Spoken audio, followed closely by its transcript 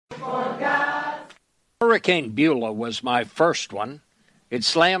Hurricane Beulah was my first one. It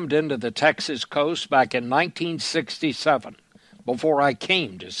slammed into the Texas coast back in 1967, before I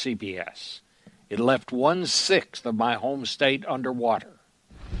came to CBS. It left 1/6 of my home state underwater.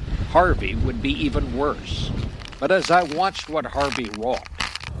 Harvey would be even worse. But as I watched what Harvey wrought,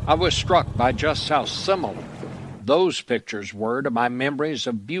 I was struck by just how similar those pictures were to my memories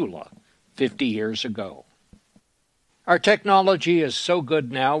of Beulah 50 years ago. Our technology is so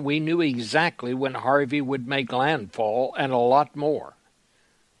good now, we knew exactly when Harvey would make landfall and a lot more.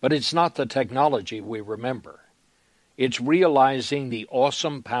 But it's not the technology we remember. It's realizing the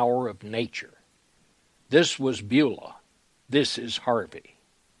awesome power of nature. This was Beulah. This is Harvey.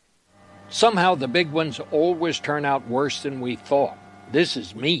 Somehow the big ones always turn out worse than we thought. This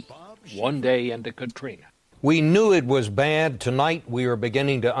is me, one day into Katrina. We knew it was bad. Tonight we are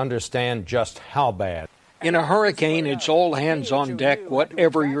beginning to understand just how bad. In a hurricane, it's all hands on deck,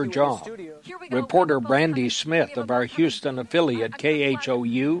 whatever your job. Reporter Brandy Smith of our Houston affiliate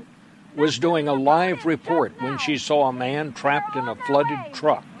KHOU was doing a live report when she saw a man trapped in a flooded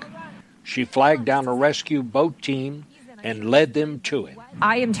truck. She flagged down a rescue boat team and led them to him.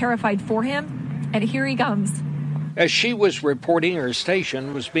 I am terrified for him, and here he comes. As she was reporting, her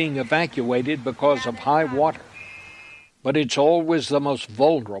station was being evacuated because of high water. But it's always the most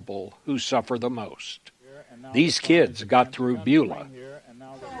vulnerable who suffer the most. These kids got through Beulah.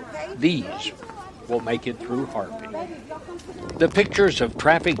 These will make it through Harvey. The pictures of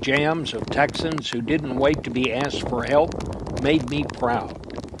traffic jams of Texans who didn't wait to be asked for help made me proud.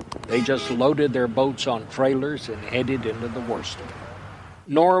 They just loaded their boats on trailers and headed into the worst of it.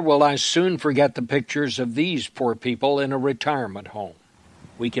 Nor will I soon forget the pictures of these poor people in a retirement home.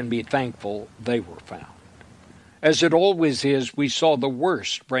 We can be thankful they were found. As it always is, we saw the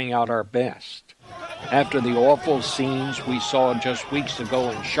worst bring out our best. After the awful scenes we saw just weeks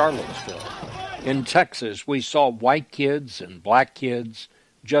ago in Charlottesville, in Texas we saw white kids and black kids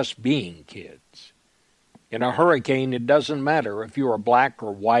just being kids. In a hurricane, it doesn't matter if you are black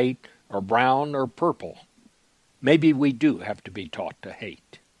or white or brown or purple. Maybe we do have to be taught to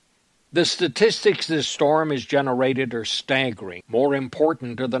hate. The statistics this storm has generated are staggering. More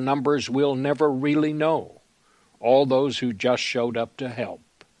important are the numbers we'll never really know. All those who just showed up to help.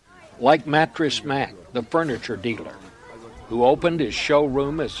 Like Mattress Mac, the furniture dealer, who opened his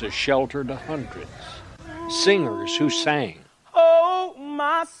showroom as a shelter to hundreds. Singers who sang. Oh,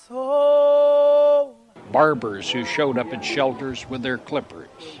 my soul. Barbers who showed up at shelters with their clippers.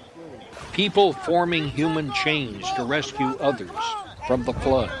 People forming human chains to rescue others from the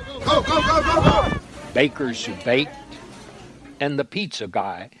flood. Go, go, go, go, go! Bakers who baked. And the pizza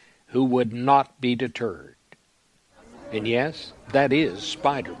guy who would not be deterred. And yes, that is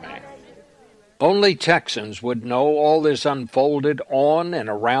Spider-Man. Only Texans would know all this unfolded on and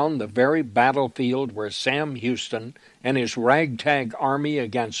around the very battlefield where Sam Houston and his ragtag army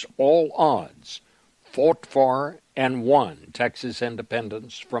against all odds fought for and won Texas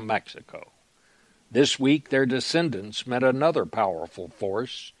independence from Mexico. This week, their descendants met another powerful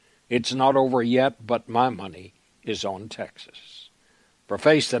force. It's not over yet, but my money is on Texas. For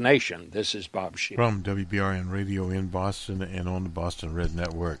Face the Nation, this is Bob Sheehan. From WBRN Radio in Boston and on the Boston Red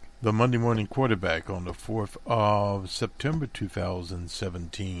Network. The Monday Morning Quarterback on the 4th of September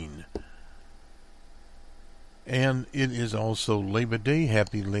 2017. And it is also Labor Day.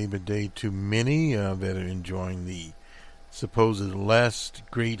 Happy Labor Day to many that are enjoying the supposed last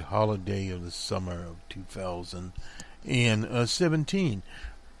great holiday of the summer of 2017.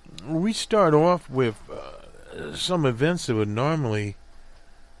 We start off with some events that would normally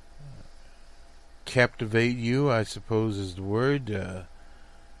captivate you, I suppose is the word.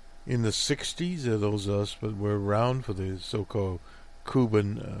 In the 60s, those of us that were around for the so-called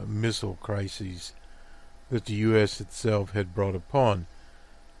Cuban Missile Crisis that the U.S. itself had brought upon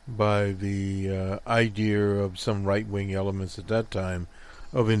by the idea of some right-wing elements at that time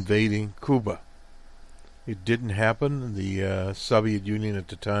of invading Cuba. It didn't happen. The Soviet Union at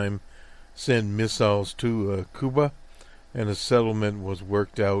the time sent missiles to Cuba, and a settlement was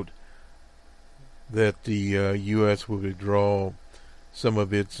worked out that the U.S. would withdraw some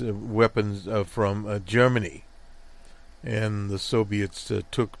of its weapons from Germany, and the Soviets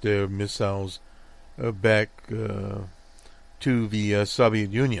took their missiles back to the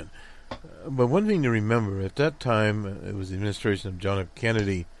Soviet Union. But one thing to remember, at that time, it was the administration of John F.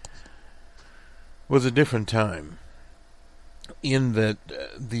 Kennedy, was a different time, in that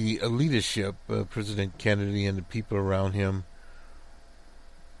the leadership, President Kennedy and the people around him,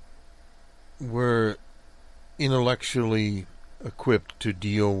 were intellectually equipped to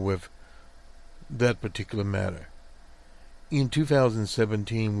deal with that particular matter. In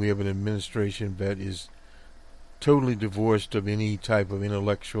 2017, we have an administration that is totally divorced of any type of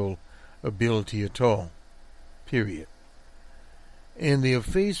intellectual ability at all, period. And they are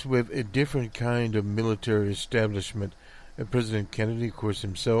faced with a different kind of military establishment. President Kennedy, of course,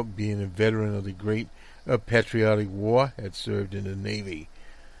 himself being a veteran of the Great Patriotic War, had served in the Navy.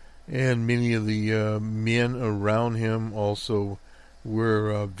 And many of the men around him also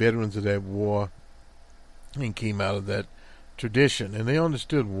were veterans of that war and came out of that tradition. And they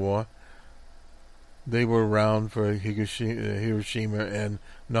understood war. They were around for Hiroshima and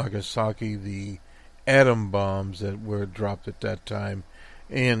Nagasaki, the atom bombs that were dropped at that time.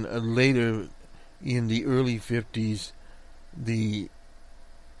 And later, in the early 50s, the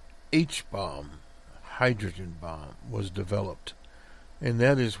H-bomb, hydrogen bomb, was developed. And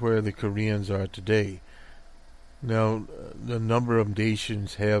that is where the Koreans are today. Now, the number of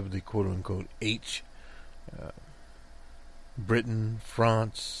nations have the quote-unquote H. Britain,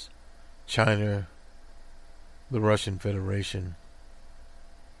 France, China, the Russian Federation,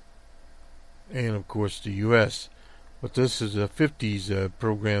 and of course the U.S. But this is a 50s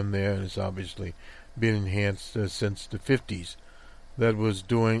program there, and it's obviously been enhanced since the 50s. That was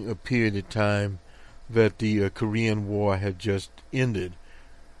during a period of time that the Korean War had just ended,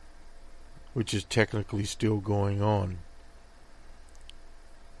 which is technically still going on.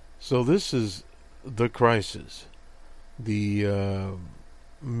 So this is the crisis. The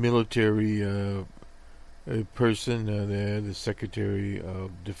military person there, the Secretary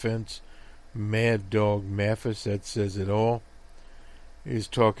of Defense, Mad Dog Mathis, that says it all, is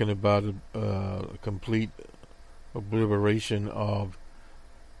talking about a complete obliteration of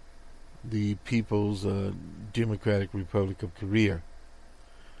the People's Democratic Republic of Korea.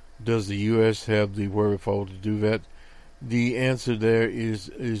 Does the U.S. have the wherewithal to do that? The answer there is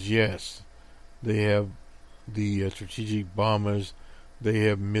yes. They have the strategic bombers, they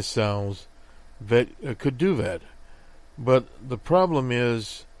have missiles that could do that. But the problem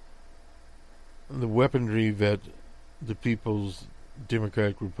is the weaponry that the People's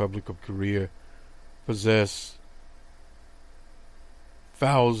Democratic Republic of Korea possess,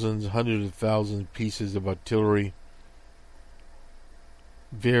 thousands, hundreds of thousands of pieces of artillery,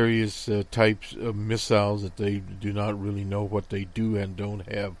 various types of missiles that they do not really know what they do and don't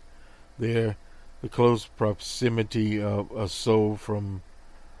have there. The close proximity of Seoul from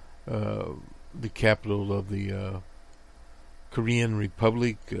the capital of the Korean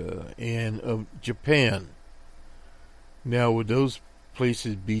Republic and of Japan. Now, would those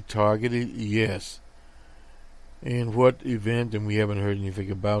places be targeted? Yes. And what event, and we haven't heard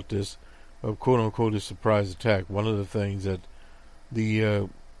anything about this, of quote-unquote a surprise attack. One of the things that the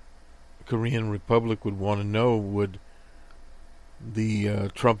Korean Republic would want to know, would the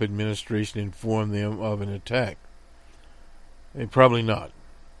Trump administration inform them of an attack? And probably not.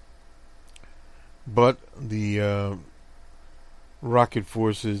 But the rocket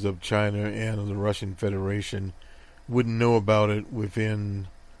forces of China and of the Russian Federation wouldn't know about it within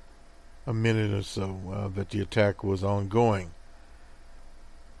a minute or so that the attack was ongoing.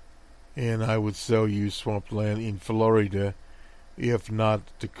 And I would sell you swampland in Florida if not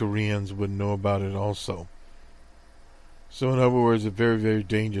the Koreans would know about it also. So in other words, a very, very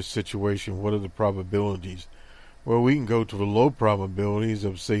dangerous situation. What are the probabilities? Well, we can go to the low probabilities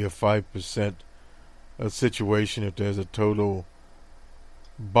of, say, a 5% situation if there's a total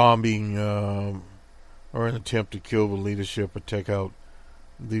bombing or an attempt to kill the leadership or take out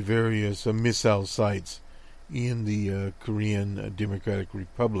the various missile sites in the Korean Democratic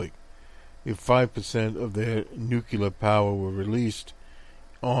Republic. If 5% of their nuclear power were released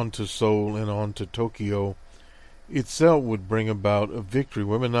onto Seoul and onto Tokyo, itself would bring about a victory.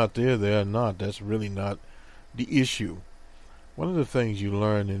 Whether or not they're there or not, that's really not the issue. One of the things you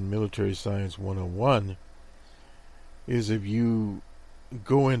learn in Military Science 101 is if you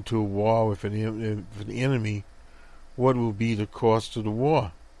go into a war with an enemy, what will be the cost of the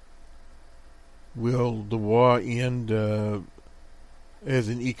war? Will the war end as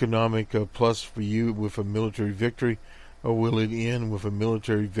an economic plus for you with a military victory, or will it end with a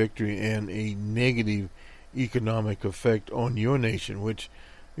military victory and a negative economic effect on your nation, which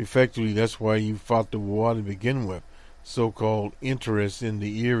effectively that's why you fought the war to begin with, so-called interest in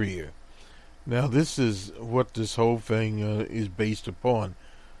the area. Now this is what this whole thing is based upon.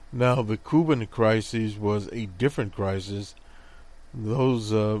 Now the Cuban crisis was a different crisis.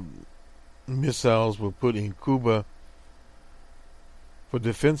 Those missiles were put in Cuba for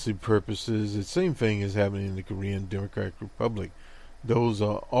defensive purposes. The same thing is happening in the Korean Democratic Republic. Those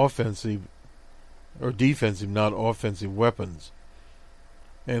are offensive or defensive, not offensive weapons.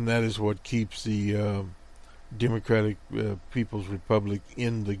 And that is what keeps the Democratic People's Republic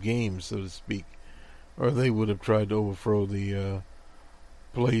in the game, so to speak, or they would have tried to overthrow the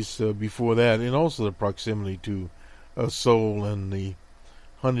place before that, and also the proximity to Seoul and the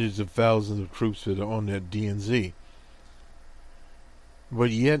hundreds of thousands of troops that are on that DNZ. But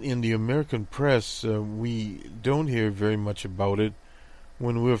yet in the American press, we don't hear very much about it.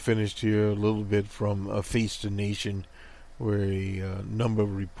 When we're finished here, a little bit from Face the Nation, where a number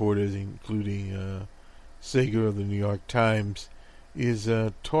of reporters, including Sager of the New York Times, is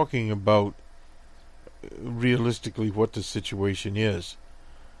talking about realistically what the situation is.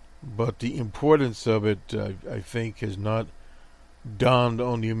 But the importance of it, I think, has not dawned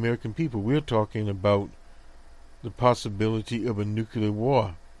on the American people. We're talking about the possibility of a nuclear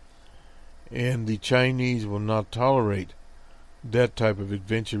war, and the Chinese will not tolerate that type of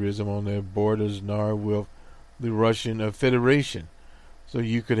adventurism on their borders, nor will the Russian Federation. So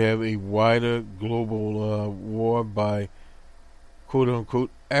you could have a wider global war by quote-unquote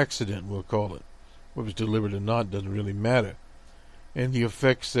accident, we'll call it. Whether it's deliberate or not doesn't really matter. And the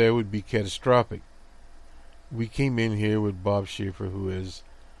effects there would be catastrophic. We came in here with Bob Schaefer, who has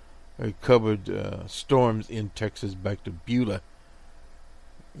covered storms in Texas back to Beulah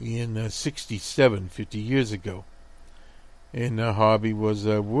in 67, 50 years ago. And Harvey was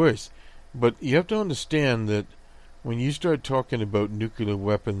worse. But you have to understand that when you start talking about nuclear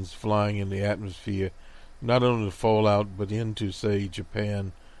weapons flying in the atmosphere, not only the fallout, but into, say,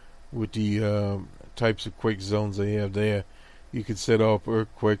 Japan, with the types of quake zones they have there, you could set off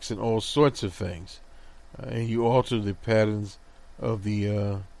earthquakes and all sorts of things. And you alter the patterns of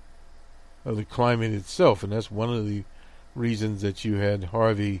the climate itself. And that's one of the reasons that you had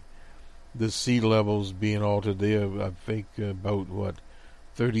Harvey, the sea levels being altered there, I think about,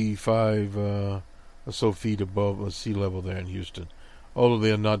 35 or so feet above sea level there in Houston. Although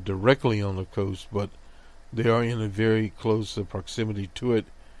they are not directly on the coast, but they are in a very close proximity to it.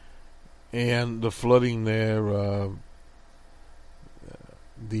 And the flooding there,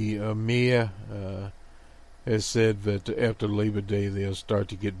 the mayor has said that after Labor Day they'll start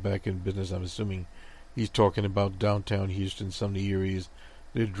to get back in business. I'm assuming he's talking about downtown Houston, some of the areas.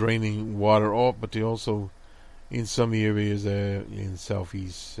 They're draining water off, but they also, in some areas in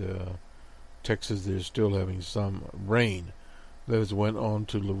southeast Texas, they're still having some rain that has went on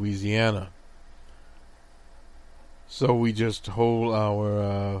to Louisiana. So we just hold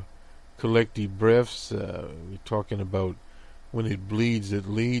our collective breaths. We're talking about when it bleeds, it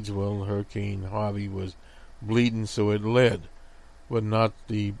leads. Well, Hurricane Harvey was bleeding, so it led, but not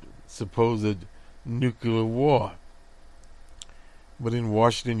the supposed nuclear war. But in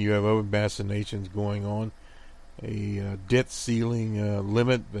Washington, you have other machinations going on. A debt ceiling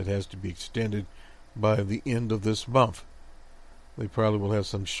limit that has to be extended by the end of this month. They probably will have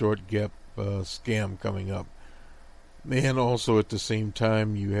some short gap scam coming up. And also at the same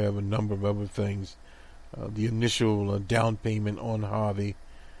time, you have a number of other things. The initial down payment on Harvey,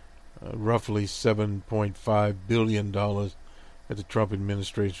 roughly $7.5 billion at the Trump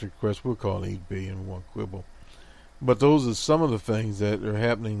administration's request. We'll call it $8 billion, one quibble. But those are some of the things that are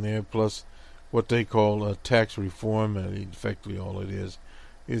happening there, plus what they call tax reform. And effectively all it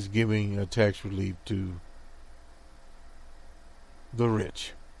is giving tax relief to the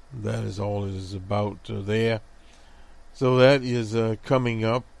rich. That is all it is about there. So that is coming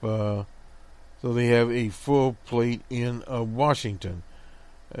up. So they have a full plate in Washington.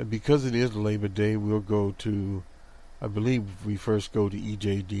 Because it is Labor Day, we'll go to, I believe we first go to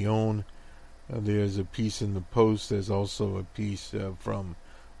E.J. Dionne. There's a piece in the Post. There's also a piece from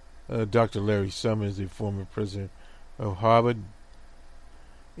Dr. Larry Summers, the former president of Harvard.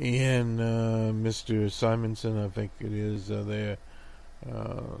 And Mr. Simonson, I think it is, there,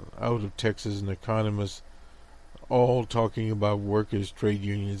 out of Texas, an economist, all talking about workers, trade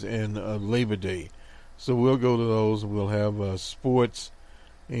unions, and Labor Day. So we'll go to those. We'll have sports,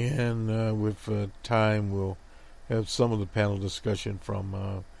 and with time we'll have some of the panel discussion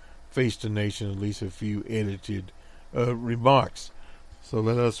from Face the Nation, at least a few edited remarks. So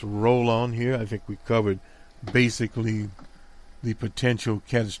let us roll on here. I think we covered basically the potential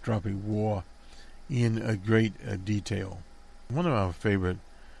catastrophic war in a great detail. One of our favorite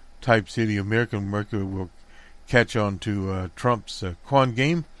types here, the American worker, will catch on to Trump's con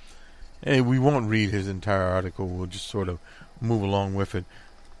game. And we won't read his entire article. We'll just sort of move along with it.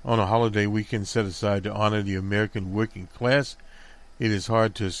 On a holiday weekend set aside to honor the American working class, it is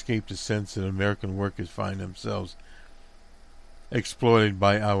hard to escape the sense that American workers find themselves exploited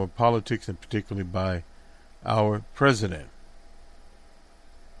by our politics, and particularly by our president.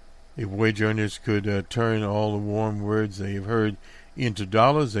 If wage earners could turn all the warm words they have heard into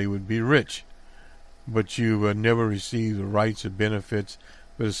dollars, they would be rich. But you never receive the rights or benefits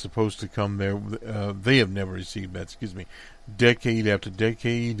but it's supposed to come there. They have never received that. Decade after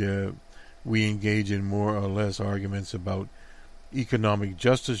decade, we engage in more or less arguments about economic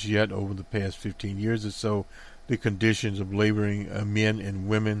justice, yet over the past 15 years or so, the conditions of laboring men and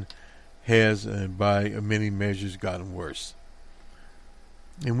women has, by many measures, gotten worse.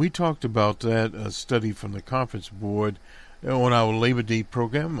 And we talked about that, a study from the Conference Board on our Labor Day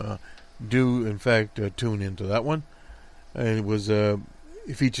program. Do, in fact, tune into that one. And it was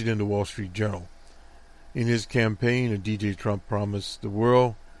featured in the Wall Street Journal. In his campaign, DJ Trump promised the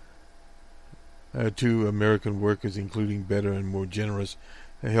world to American workers, including better and more generous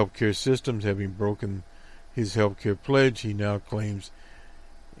health care systems. Having broken his health care pledge, he now claims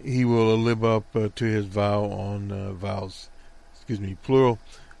he will live up to his vow on plural,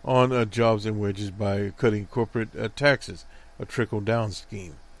 on jobs and wages by cutting corporate taxes, a trickle-down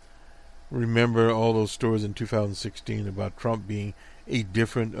scheme. Remember all those stories in 2016 about Trump being a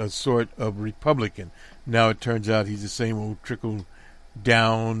different sort of Republican. Now it turns out he's the same old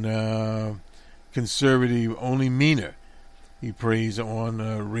trickle-down conservative, only meaner. He preys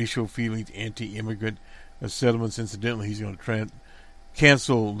on racial feelings, anti-immigrant settlements. Incidentally, he's going to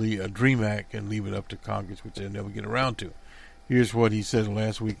cancel the DREAM Act and leave it up to Congress, which they'll never get around to. Here's what he said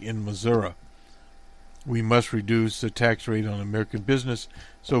last week in Missouri. We must reduce the tax rate on American business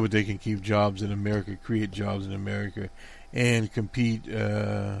so that they can keep jobs in America, create jobs in America, and compete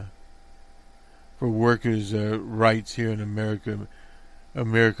for workers' rights here in America.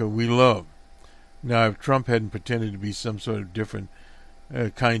 America we love. Now, if Trump hadn't pretended to be some sort of different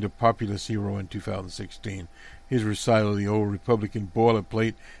kind of populist hero in 2016, his recital of the old Republican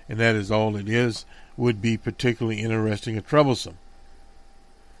boilerplate, and that is all it is, would be particularly interesting and troublesome.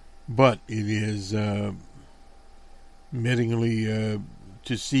 But it is maddeningly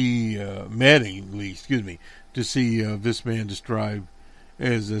to see this man described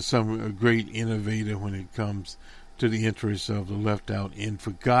as some great innovator when it comes to the interests of the left out and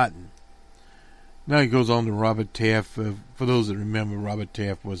forgotten. Now he goes on to Robert Taft. For those that remember, Robert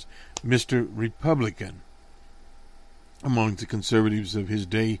Taft was Mr. Republican. Among the conservatives of his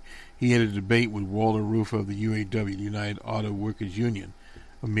day, he had a debate with Walter Reuther of the UAW, the United Auto Workers Union,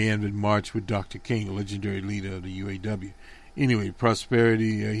 a man that marched with Dr. King, the legendary leader of the UAW. Anyway,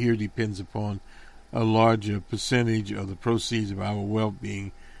 prosperity here depends upon a larger percentage of the proceeds of our wealth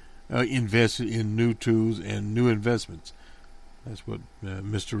being invested in new tools and new investments. That's what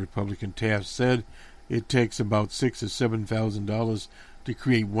Mr. Republican Taft said. It takes about $6,000 or $7,000 to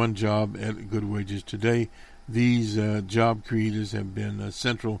create one job at good wages today. These job creators have been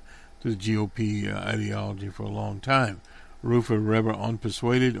central to the GOP ideology for a long time. Reuther, rather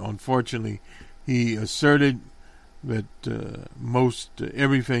unpersuaded, unfortunately, he asserted that most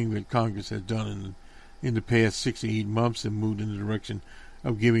everything that Congress has done in the past 6 to 8 months have moved in the direction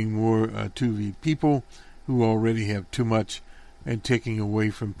of giving more to the people who already have too much and taking away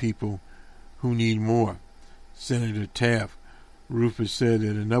from people who need more. Senator Taft, Reuther said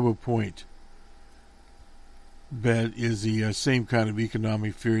at another point, that is the same kind of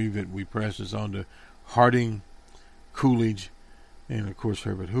economic theory that we practice under Harding, Coolidge, and of course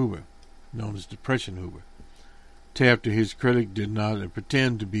Herbert Hoover, known as Depression Hoover. Taft, to his credit, did not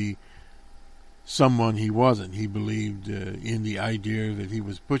pretend to be someone he wasn't. He believed in the idea that he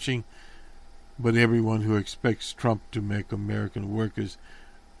was pushing, but everyone who expects Trump to make American workers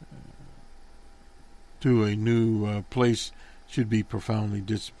to a new place should be profoundly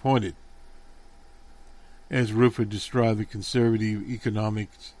disappointed. As Reuther described the conservative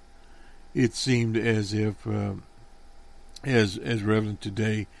economics, it seemed as if as relevant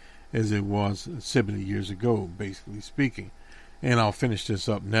today as it was 70 years ago, basically speaking. And I'll finish this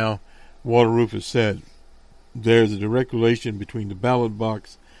up now. Walter Reuther said, there's a direct relation between the ballot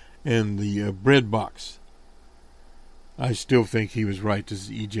box and the bread box. I still think he was right. This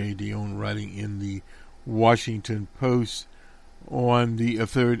is E.J. Dion writing in the Washington Post on the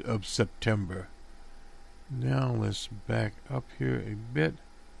 3rd of September. Now let's back up here a bit.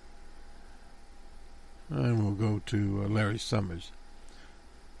 And we'll go to Larry Summers.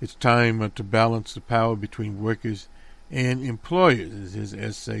 It's time to balance the power between workers and employers, is his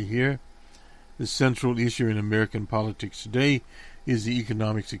essay here. The central issue in American politics today is the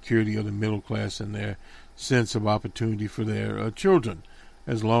economic security of the middle class and their sense of opportunity for their children.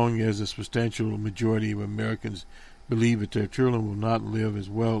 As long as a substantial majority of Americans believe that their children will not live as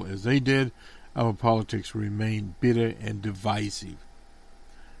well as they did, our politics will remain bitter and divisive.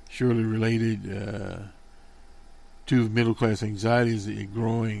 Surely related to middle-class anxiety is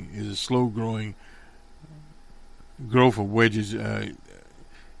a slow-growing growth of wages,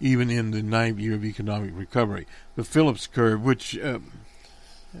 even in the 9th year of economic recovery. The Phillips curve, which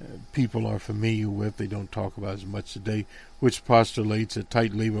people are familiar with, they don't talk about as much today, which postulates that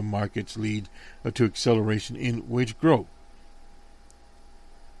tight labor markets lead to acceleration in wage growth.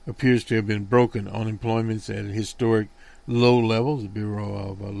 Appears to have been broken. Unemployment's at historic low levels. The Bureau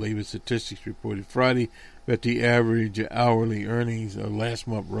of Labor Statistics reported Friday that the average hourly earnings last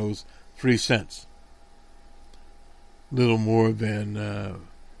month rose 3 cents. Little more than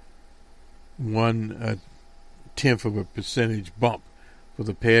 1/10 of a percentage bump. For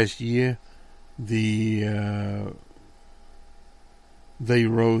the past year, they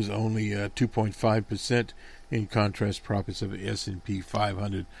rose only 2.5%. In contrast, profits of the S&P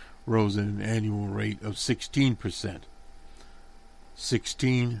 500 rose at an annual rate of 16%.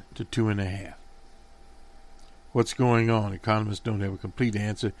 16 to 2.5. What's going on? Economists don't have a complete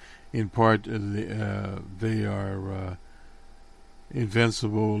answer. In part, they are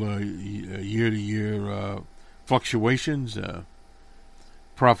invincible year-to-year fluctuations.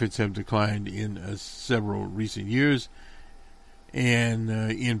 Profits have declined in several recent years, and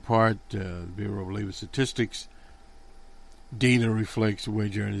in part, the Bureau of Labor Statistics data reflects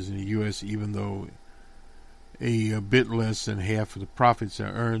wage earners in the U.S., even though a bit less than half of the profits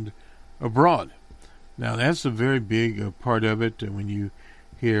are earned abroad. Now, that's a very big part of it. When you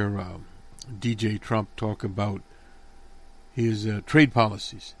hear DJ Trump talk about his trade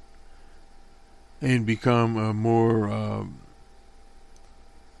policies and become more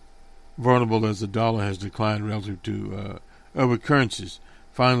vulnerable as the dollar has declined relative to other currencies.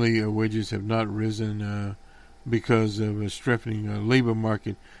 Finally, wages have not risen because of a strengthening labor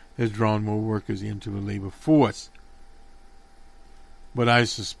market has drawn more workers into the labor force. But I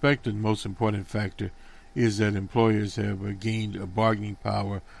suspect the most important factor is that employers have gained a bargaining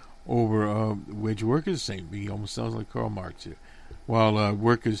power over wage workers. He almost sounds like Karl Marx here. While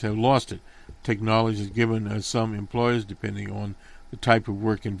workers have lost it. Technology has given some employers, depending on the type of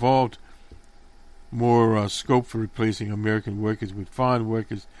work involved, more scope for replacing American workers with foreign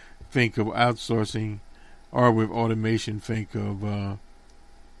workers. Think of outsourcing, or with automation, think of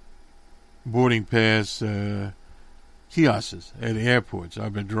boarding pass kiosks at airports.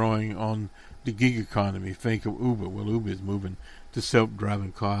 I've been drawing on the gig economy. Think of Uber. Well, Uber is moving to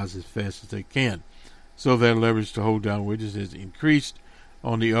self-driving cars as fast as they can. So that leverage to hold down wages has increased.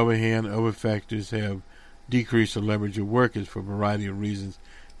 On the other hand, other factors have decreased the leverage of workers for a variety of reasons,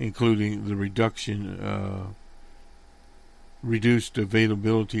 including the reduced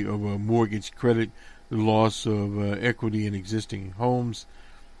availability of a mortgage credit, the loss of equity in existing homes.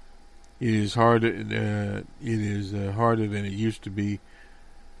 It is harder than it used to be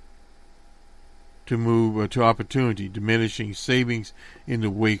to move to opportunity, diminishing savings in the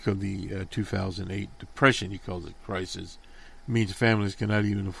wake of the 2008 depression, he calls it, crisis. It means families cannot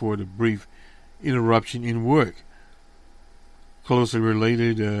even afford a brief interruption in work. Closely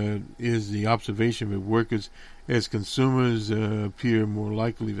related is the observation that workers as consumers appear more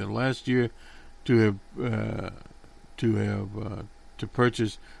likely than last year to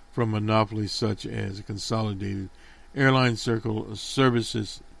purchase from monopolies such as a consolidated airline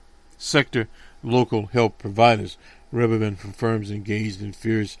services sector, local health providers, rather than from firms engaged in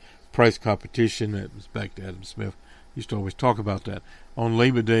fierce price competition. That was back to Adam Smith. Used to always talk about that. On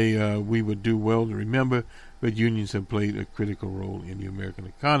Labor Day, we would do well to remember that unions have played a critical role in the American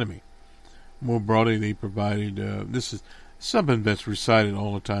economy. More broadly, they provided, this is something that's recited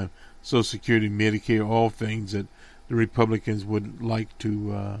all the time, Social Security, Medicare, all things that the Republicans would like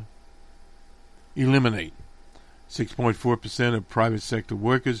to eliminate. 6.4% of private sector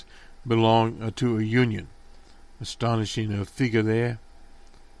workers belong to a union. Astonishing figure there,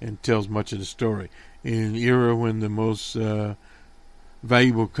 and tells much of the story. In an era when the most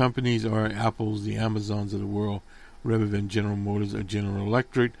valuable companies are Apple's, the Amazons of the world, rather than General Motors or General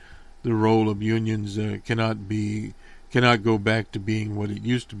Electric, the role of unions cannot go back to being what it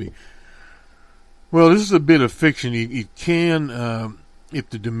used to be. Well, this is a bit of fiction. It can, if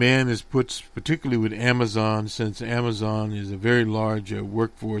the demand is put, particularly with Amazon, since Amazon is a very large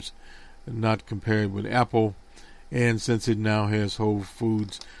workforce, not compared with Apple, and since it now has Whole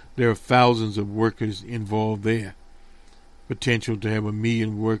Foods, there are thousands of workers involved there. Potential to have 1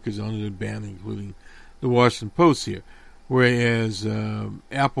 million workers under the ban, including the Washington Post here, whereas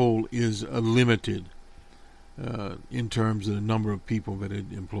Apple is limited in terms of the number of people that it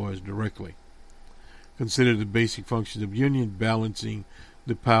employs directly. Consider the basic functions of union, balancing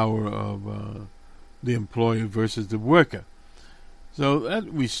the power of the employer versus the worker. So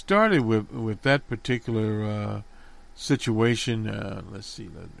that we started with that particular situation. Let's see,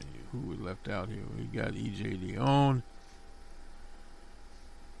 who we left out here. We got E.J. Dionne.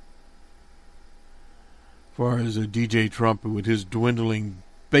 As far as DJ Trump with his dwindling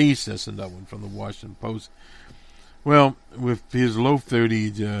base. That's another one from the Washington Post. Well, with his low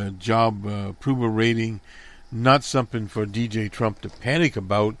 30s job approval rating, not something for DJ Trump to panic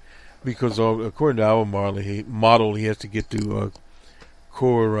about, because according to our model, he has to get to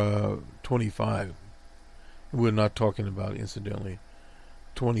core 25. We're not talking about, incidentally,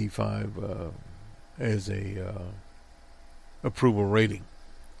 25 as a approval rating.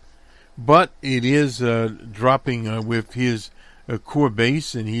 But it is dropping with his core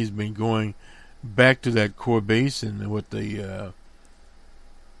base, and he's been going back to that core base, and what they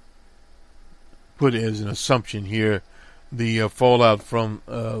put as an assumption here, the fallout from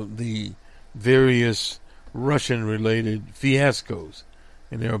the various Russian-related fiascos,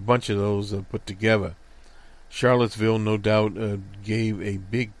 and there are a bunch of those put together. Charlottesville, no doubt, gave a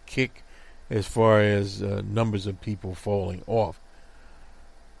big kick as far as numbers of people falling off.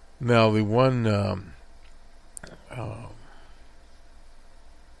 Now, the one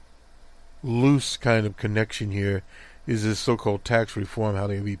loose kind of connection here is this so-called tax reform, how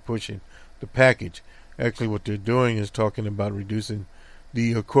they be pushing the package. Actually, what they're doing is talking about reducing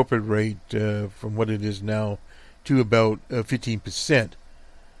the corporate rate from what it is now to about 15%.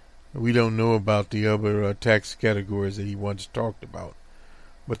 We don't know about the other tax categories that he once talked about.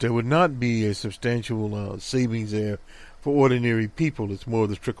 But there would not be a substantial savings there for ordinary people. It's more of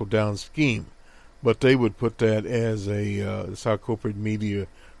the trickle-down scheme. But they would put that as that's how corporate media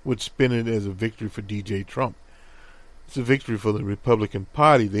would spin it, as a victory for DJ Trump. It's a victory for the Republican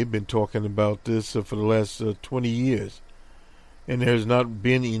Party. They've been talking about this for the last 20 years. And there has not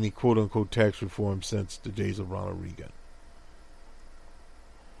been any quote-unquote tax reform since the days of Ronald Reagan.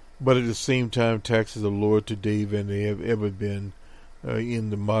 But at the same time, taxes are lower today than they have ever been in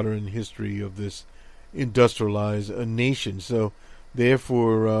the modern history of this industrialized nation. So,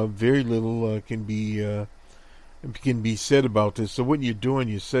 therefore, very little can be said about this. So, what you're doing,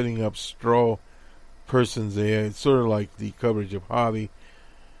 you're setting up straw persons there. It's sort of like the coverage of Harvey.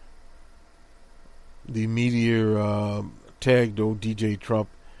 The media tagged old DJ Trump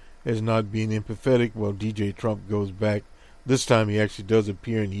as not being empathetic. Well, DJ Trump goes back. This time he actually does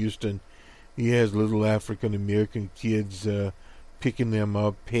appear in Houston. He has little African-American kids picking them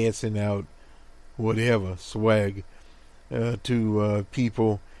up, passing out whatever, swag, to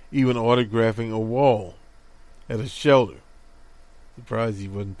people, even autographing a wall at a shelter. Surprised he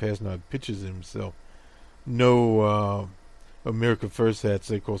wasn't passing out pictures of himself. No America First hats,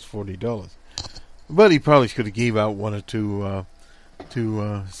 they cost $40. But he probably could have gave out one or two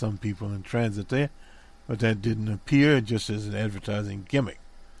to some people in transit there. But that didn't appear, just as an advertising gimmick.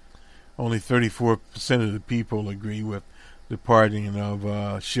 Only 34% of the people agree with the pardoning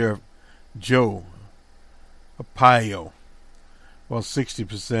of Sheriff Joe Arpaio, while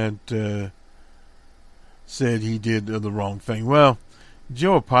 60% said he did the wrong thing. Well,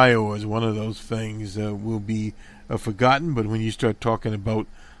 Joe Arpaio is one of those things will be forgotten, but when you start talking about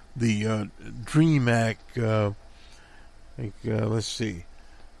the DREAM Act, let's see,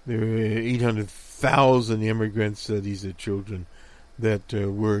 there are 800,000 immigrants, these are children that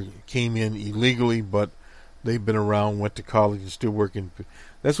came in illegally, but they've been around, went to college, and still working.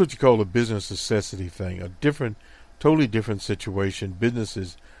 That's what you call a business necessity thing, a different, totally different situation.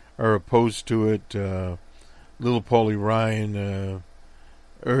 Businesses are opposed to it. Little Paulie Ryan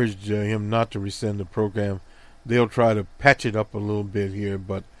urged him not to rescind the program. They'll try to patch it up a little bit here,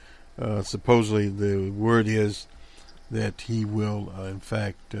 but supposedly the word is that he will, in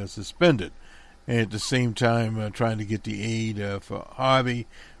fact, suspend it. And at the same time, trying to get the aid for Harvey,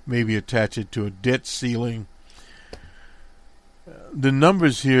 maybe attach it to a debt ceiling. The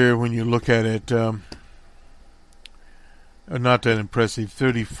numbers here, when you look at it, are not that impressive.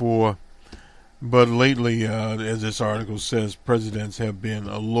 34. But lately, as this article says, presidents have been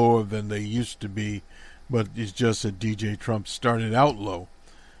lower than they used to be. But it's just that DJ Trump started out low.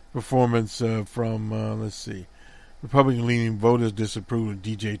 Performance from, let's see, Republican-leaning voters disapproved of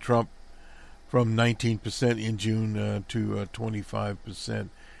DJ Trump from 19% in June to 25%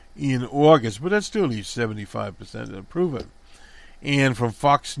 in August. But that still leaves 75% to approve it. And from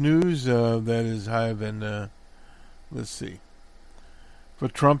Fox News, that is higher than, let's see, for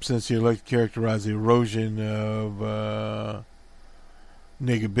Trump, since the elect characterized the erosion of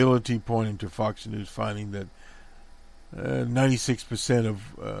negability, pointing to Fox News finding that 96%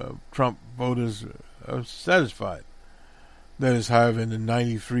 of Trump voters are satisfied. That is higher than the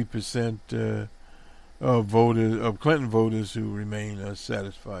 93% of Clinton voters who remain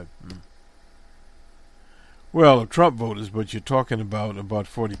satisfied. Well, of Trump voters, but you're talking about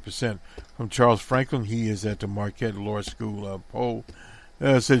 40%. From Charles Franklin, he is at the Marquette Law School poll.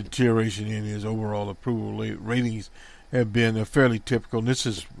 Said deterioration in his overall approval ratings have been fairly typical. And this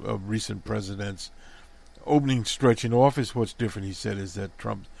is a recent president's opening stretch in office. What's different, he said, is that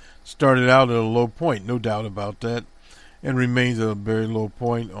Trump started out at a low point, no doubt about that, and remains at a very low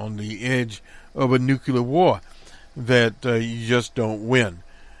point on the edge of a nuclear war that you just don't win.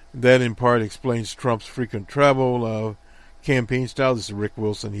 That in part explains Trump's frequent travel campaign style. This is Rick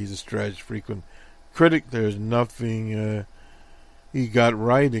Wilson. He's a strategist, frequent critic. There's nothing he got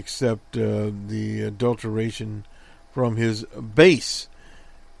right except the adulteration from his base.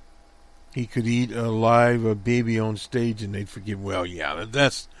 He could eat a live baby on stage and they'd forgive. Well, yeah,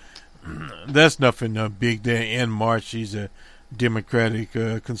 that's nothing big there. Ann March, she's a Democratic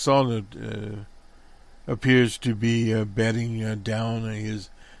consultant, appears to be betting down his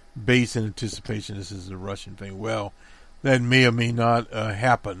base in anticipation this is the Russian thing. Well, that may or may not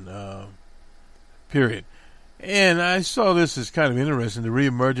happen, period. And I saw this as kind of interesting, the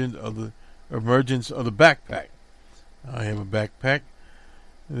reemergence of the backpack. I have a backpack.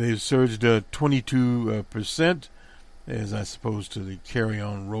 They've surged 22%, as I suppose to the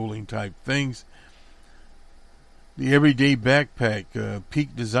carry-on rolling type things. The everyday backpack,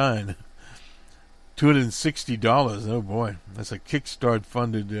 peak design, $260. Oh boy, that's a Kickstart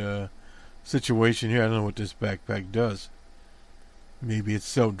funded situation here. I don't know what this backpack does. Maybe it's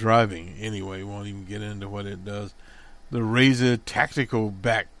self-driving. Anyway, won't even get into what it does. The Razor Tactical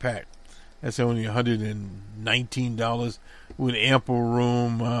Backpack. That's only $119 with ample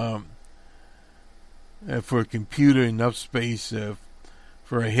room for a computer, enough space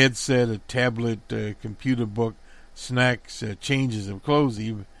for a headset, a tablet, a computer book, snacks, changes of clothes.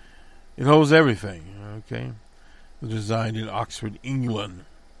 Even it holds everything. Okay, designed in Oxford, England.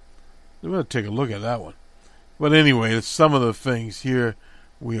 We're going to take a look at that one. But anyway, it's some of the things here.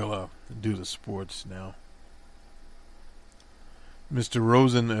 We'll do the sports now. Mr.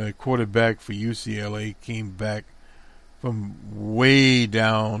 Rosen, quarterback for UCLA, came back from way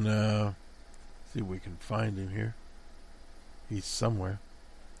down. See if we can find him here. He's somewhere.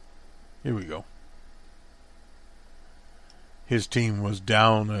 Here we go. His team was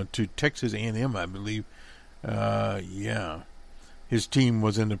down to Texas A&M, I believe. Yeah. His team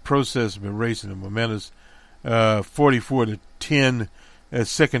was in the process of erasing a momentous 44-10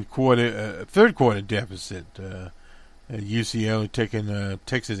 third quarter deficit. UCLA taking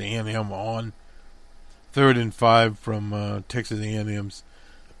Texas A&M on 3rd and 5 from Texas A&M's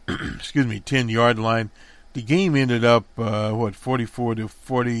 10-yard line. The game ended up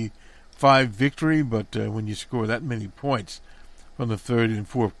 44-45 victory, but when you score that many points from the third and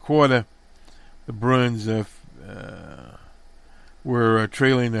fourth quarter, the Bruins were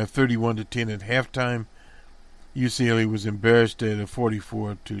trailing 31-10 at halftime. UCLA was embarrassed at a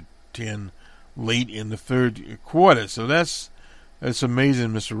 44-10 late in the third quarter. So that's amazing.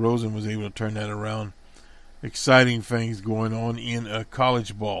 Mr. Rosen was able to turn that around. Exciting things going on in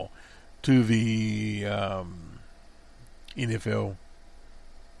college ball. To the NFL.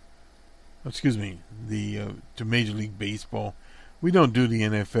 To Major League Baseball. We don't do the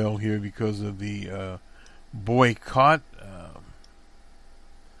NFL here because of the boycott,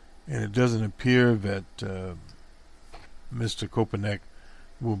 and it doesn't appear that Mr. Kopanek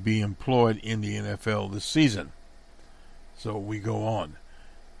will be employed in the NFL this season. So we go on.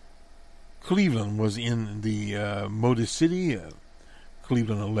 Cleveland was in the Motor City.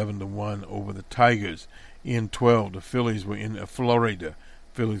 Cleveland 11-1 over the Tigers. In 12, the Phillies were in Florida.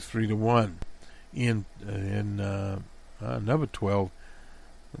 Phillies 3-1. In number 12,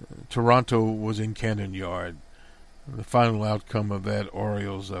 Toronto was in Camden Yard. The final outcome of that,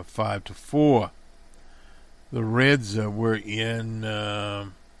 Orioles 5-4. The Reds were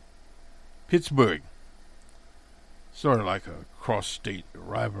in Pittsburgh. Sort of like a cross-state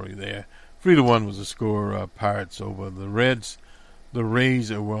rivalry there. 3-1 was the score. Pirates over the Reds. The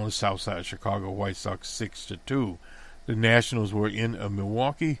Rays were on the south side of Chicago. White Sox 6-2. The Nationals were in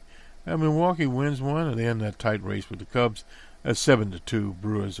Milwaukee. Milwaukee wins one, and they're in that tight race with the Cubs. 7-2.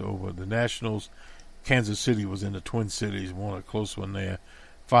 Brewers over the Nationals. Kansas City was in the Twin Cities. Won a close one there.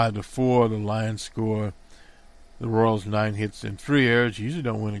 5-4. The Lions score. The Royals 9 hits and 3 errors. You usually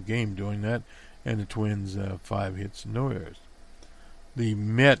don't win a game doing that. And the Twins 5 hits, no errors. The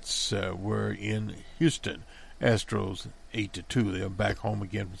Mets were in Houston. Astros 8-2. They are back home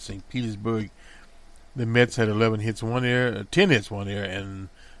again from St. Petersburg. The Mets had 11 hits, 1 error, 10 hits, 1 error, and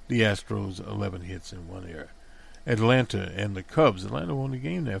the Astros 11 hits and 1 error. Atlanta and the Cubs. Atlanta won the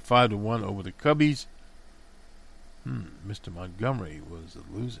game there, 5-1 over the Cubbies. Mr. Montgomery was the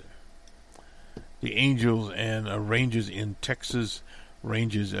loser. The Angels and Rangers in Texas.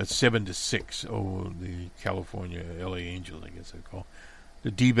 Rangers at 7-6 over the California LA Angels, I guess they call. The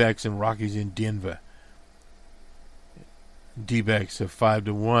D-backs and Rockies in Denver. D-backs are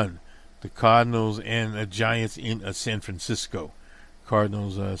 5-1. The Cardinals and Giants in San Francisco.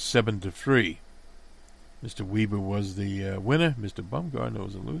 Cardinals 7-3. Mr. Weber was the winner. Mr. Bumgardner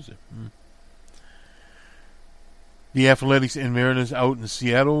was a loser. The Athletics and Mariners out in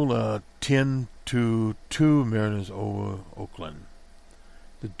Seattle, 10-2. Mariners over Oakland.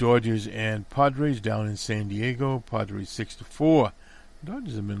 The Dodgers and Padres down in San Diego. Padres 6-4. The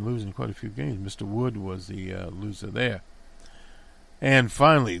Dodgers have been losing quite a few games. Mr. Wood was the loser there. And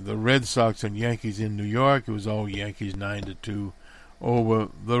finally, the Red Sox and Yankees in New York. It was all Yankees 9-2 over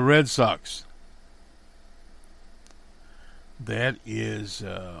the Red Sox. That is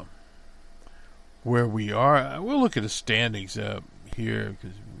where we are. We'll look at the standings here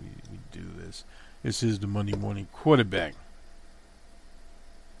because we do this. This is the Monday morning quarterback.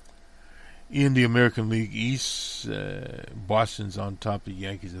 In the American League East, Boston's on top. The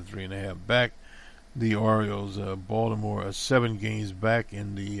Yankees are 3.5 back. The Orioles, Baltimore, are 7 games back.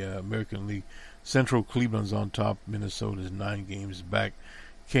 In the American League Central, Cleveland's on top. Minnesota is 9 games back.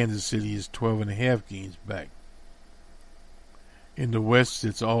 Kansas City is 12.5 games back. In the West,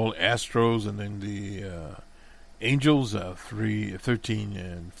 it's all Astros, and then the Angels,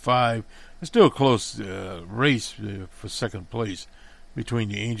 13-5. It's still a close race for second place between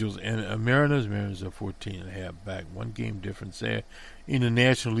the Angels and Mariners. Mariners are 14.5 back. 1 game difference there. In the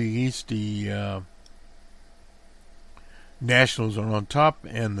National League East, the Nationals are on top,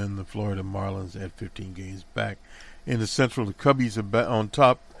 and then the Florida Marlins at 15 games back. In the Central, the Cubbies are on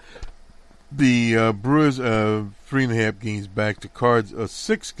top. The Brewers are 3.5 games back. The Cards are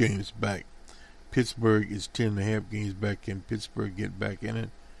 6 games back. Pittsburgh is 10.5 games back. Can Pittsburgh get back in it?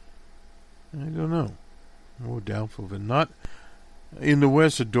 I don't know. More doubtful than not. In the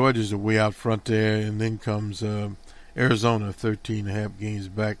West, the Dodgers are way out front there, and then comes Arizona, 13.5 games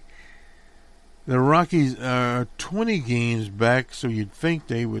back. The Rockies are 20 games back, so you'd think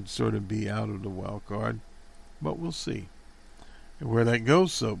they would sort of be out of the wild card, but we'll see where that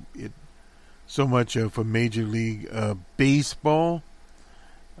goes. So much for Major League Baseball.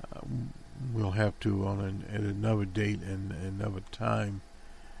 We'll have to, at another date and another time,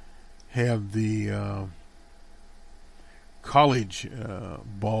 have the college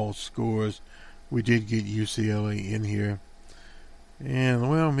ball scores. We did get UCLA in here. And,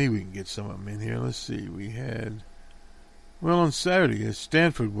 well, maybe we can get some of them in here. Let's see. We had, well, on Saturday,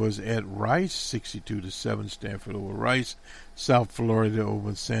 Stanford was at Rice, 62-7. Stanford over Rice. South Florida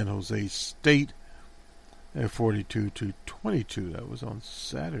over San Jose State at 42-22. That was on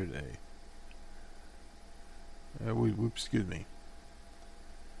Saturday. Excuse me.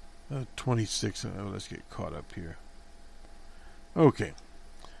 26. Let's get caught up here. Okay.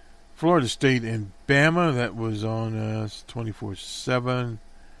 Florida State and Bama, that was on 24/7.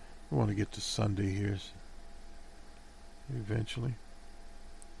 We want to get to Sunday here eventually.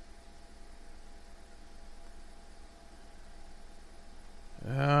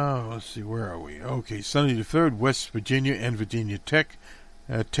 Let's see, where are we? Okay, Sunday the 3rd, West Virginia and Virginia Tech.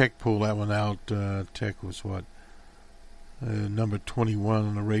 Tech pulled that one out. Tech was what? Number 21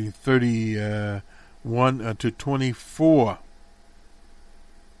 on the rating, 31-24.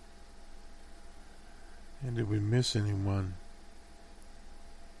 And did we miss anyone?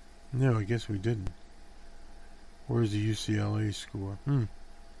 No, I guess we didn't. Where's the UCLA score?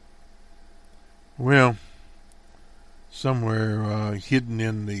 Well, somewhere hidden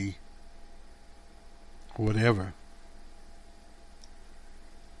in the whatever.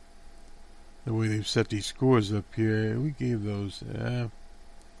 The way they've set these scores up here, we gave those. I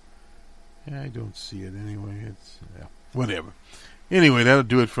don't see it anyway. It's whatever. Anyway, that'll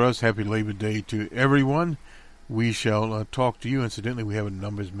do it for us. Happy Labor Day to everyone. We shall talk to you. Incidentally, we have a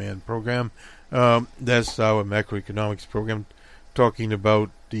Numbers Man program. That's our macroeconomics program, talking about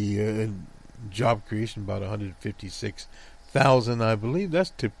the job creation, about 156,000, I believe.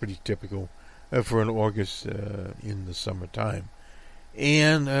 That's pretty typical for an August in the summertime.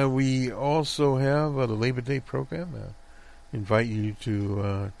 And we also have the Labor Day program. Invite you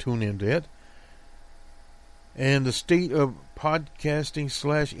to tune into it. And the State of Podcasting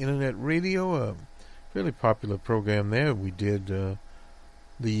 / Internet Radio, a fairly popular program there. We did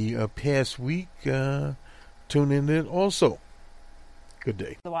the past week. Tune in it also. Good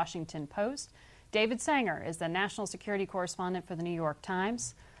day. The Washington Post. David Sanger is the national security correspondent for the New York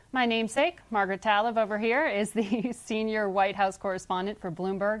Times. My namesake, Margaret Talib over here, is the senior White House correspondent for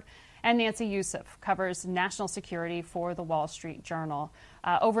Bloomberg. And Nancy Youssef covers national security for the Wall Street Journal.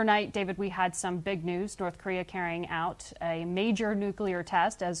 Overnight, David, we had some big news. North Korea carrying out a major nuclear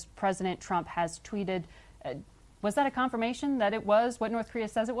test, as President Trump has tweeted. Was that a confirmation that it was what North Korea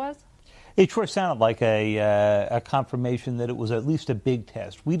says it was? It sure sounded like a confirmation that it was at least a big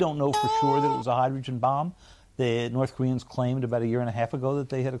test. We don't know for sure that it was a hydrogen bomb. The North Koreans claimed about a year and a half ago that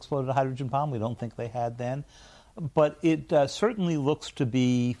they had exploded a hydrogen bomb. We don't think they had then. But it certainly looks to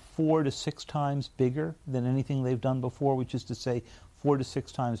be 4 to 6 times bigger than anything they've done before, which is to say 4 to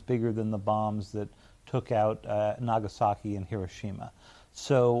 6 times bigger than the bombs that took out Nagasaki and Hiroshima.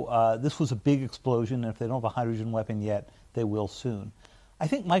 So this was a big explosion, and if they don't have a hydrogen weapon yet, they will soon. I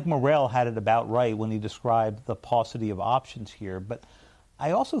think Mike Morrell had it about right when he described the paucity of options here, but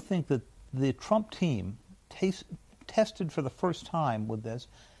I also think that the Trump team tested for the first time with this.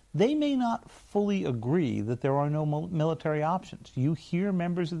 They may not fully agree that there are no military options. You hear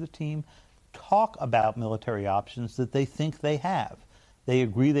members of the team talk about military options that they think they have. They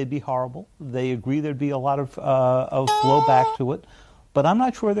agree they'd be horrible. They agree there'd be a lot of blowback to it. But I'm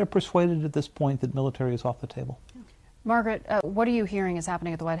not sure they're persuaded at this point that military is off the table. Margaret, what are you hearing is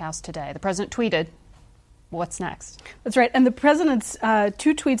happening at the White House today? The president tweeted. What's next? That's right. And the president's 2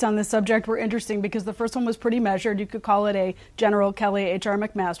 tweets on this subject were interesting because the first one was pretty measured. You could call it a General Kelly H.R.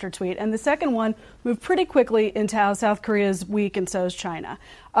 McMaster tweet. And the second one moved pretty quickly into how South Korea is weak and so is China.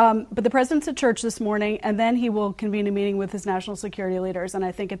 But the president's at church this morning, and then he will convene a meeting with his national security leaders. And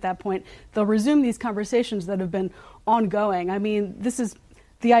I think at that point, they'll resume these conversations that have been ongoing. I mean, this is...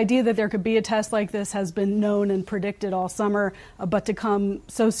 The idea that there could be a test like this has been known and predicted all summer, but to come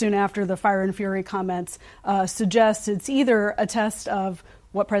so soon after the fire and fury comments suggests it's either a test of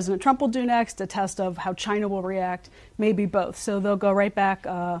what President Trump will do next, a test of how China will react, maybe both. So they'll go right back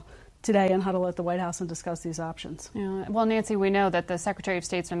today and huddle at the White House and discuss these options. Yeah. Well, Nancy, we know that the Secretary of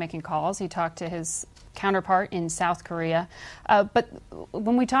State's been making calls. He talked to his counterpart in South Korea. But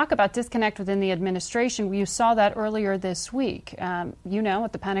when we talk about disconnect within the administration, you saw that earlier this week. At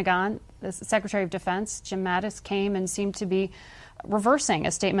the Pentagon, the Secretary of Defense, Jim Mattis, came and seemed to be reversing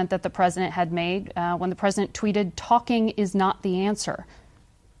a statement that the president had made when the president tweeted, "Talking is not the answer."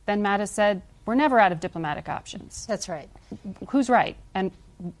 Then Mattis said, "We're never out of diplomatic options." That's right. Who's right, and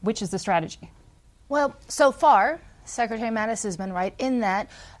which is the strategy? Well, so far, Secretary Mattis has been right in that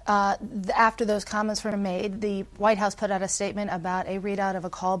after those comments were made, the White House put out a statement about a readout of a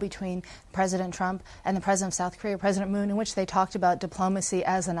call between President Trump and the President of South Korea, President Moon, in which they talked about diplomacy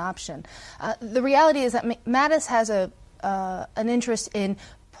as an option. The reality is that Mattis has an interest in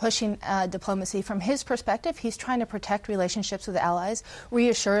pushing diplomacy. From his perspective, he's trying to protect relationships with allies,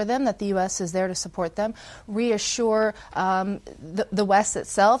 reassure them that the U.S. is there to support them, reassure the West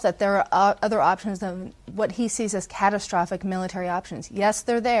itself that there are other options than what he sees as catastrophic military options. Yes,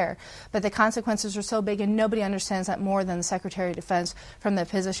 they're there, but the consequences are so big, and nobody understands that more than the Secretary of Defense from the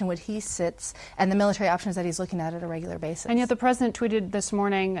position where he sits and the military options that he's looking at a regular basis. And yet the president tweeted this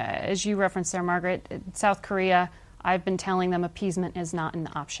morning, as you referenced there, Margaret, South Korea, I've been telling them appeasement is not an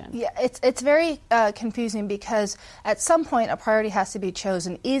option. Yeah, it's very confusing because at some point a priority has to be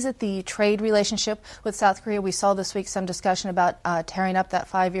chosen. Is it the trade relationship with South Korea? We saw this week some discussion about tearing up that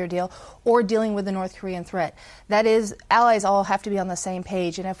 5-year deal or dealing with the North Korean threat. That is, allies all have to be on the same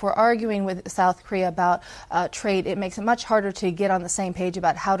page. And if we're arguing with South Korea about trade, it makes it much harder to get on the same page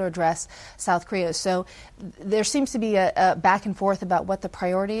about how to address South Korea. So there seems to be a back and forth about what the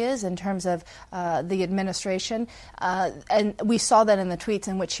priority is in terms of the administration. And we saw that in the tweets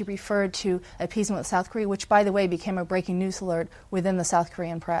in which he referred to appeasement with South Korea, which, by the way, became a breaking news alert within the South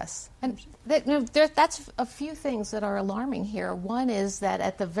Korean press. And that's a few things that are alarming here. One is that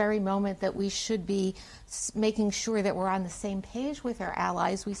at the very moment that we should be making sure that we're on the same page with our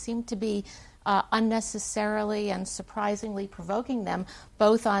allies, we seem to be unnecessarily and surprisingly provoking them,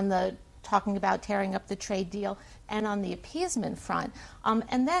 both on the talking about tearing up the trade deal and on the appeasement front.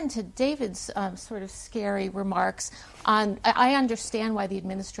 And then to David's sort of scary remarks, I understand why the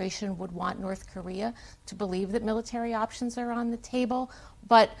administration would want North Korea to believe that military options are on the table,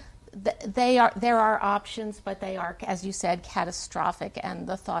 but there are options, but they are, as you said, catastrophic, and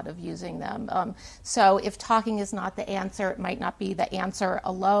the thought of using them. So if talking is not the answer, it might not be the answer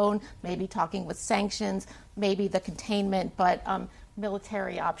alone, maybe talking with sanctions, maybe the containment, but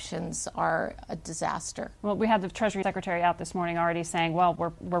military options are a disaster. Well, we had the Treasury Secretary out this morning already saying, well,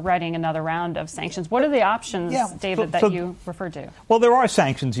 we're writing another round of sanctions. What are the options, David, that you referred to? Well, there are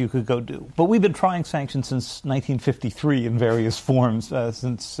sanctions you could go do, but we've been trying sanctions since 1953 in various forms,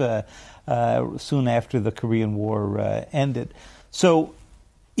 since soon after the Korean War ended. So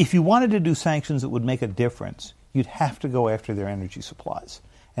if you wanted to do sanctions that would make a difference, you'd have to go after their energy supplies.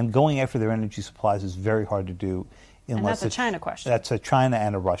 And going after their energy supplies is very hard to do. And that's a China question. That's a China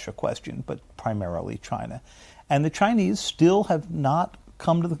and a Russia question, but primarily China. And the Chinese still have not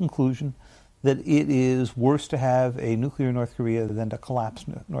come to the conclusion that it is worse to have a nuclear North Korea than to collapse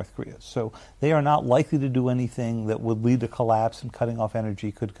North Korea. So they are not likely to do anything that would lead to collapse, and cutting off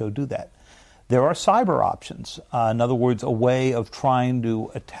energy could go do that. There are cyber options. In other words, a way of trying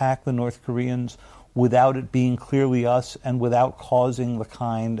to attack the North Koreans without it being clearly us and without causing the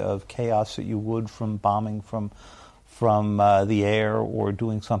kind of chaos that you would from bombing from the air or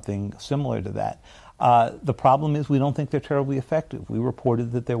doing something similar to that. The problem is we don't think they're terribly effective. We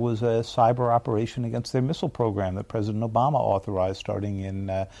reported that there was a cyber operation against their missile program that President Obama authorized starting in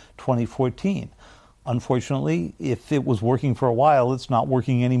 2014. Unfortunately, if it was working for a while, it's not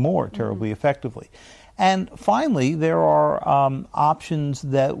working anymore terribly effectively. And finally, there are options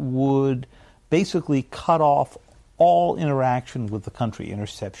that would basically cut off all interaction with the country,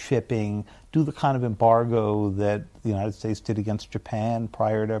 intercept shipping, do the kind of embargo that the United States did against Japan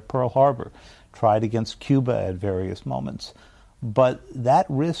prior to Pearl Harbor, tried against Cuba at various moments. But that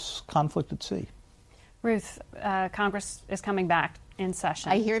risks conflict at sea. Ruth, Congress is coming back in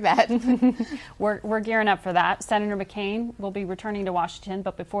session. I hear that. We're gearing up for that. Senator McCain will be returning to Washington,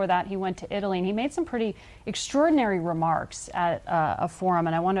 but before that he went to Italy, and he made some pretty extraordinary remarks at a forum,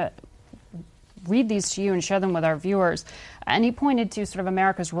 and I want to read these to you and share them with our viewers. And he pointed to sort of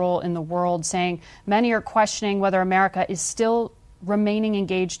America's role in the world, saying many are questioning whether America is still remaining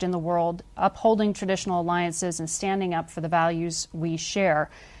engaged in the world, upholding traditional alliances and standing up for the values we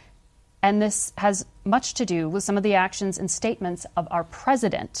share. And this has much to do with some of the actions and statements of our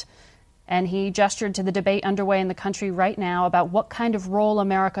president. And he gestured to the debate underway in the country right now about what kind of role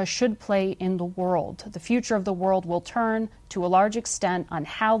America should play in the world. The future of the world will turn to a large extent on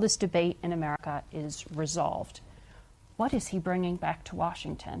how this debate in America is resolved. What is he bringing back to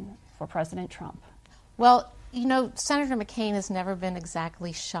Washington for President Trump? Well, you know, Senator McCain has never been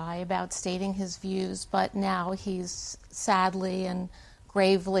exactly shy about stating his views, but now he's sadly and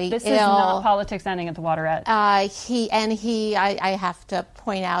gravely ill. This is not politics ending at the water edge. I have to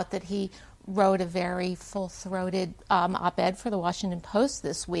point out that he wrote a very full-throated op-ed for the Washington Post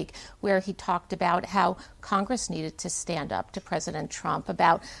this week where he talked about how Congress needed to stand up to President Trump,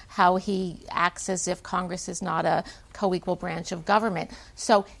 about how he acts as if Congress is not a co-equal branch of government.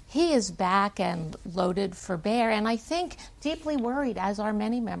 So he is back and loaded for bear, and I think deeply worried, as are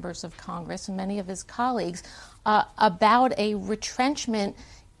many members of Congress and many of his colleagues, about a retrenchment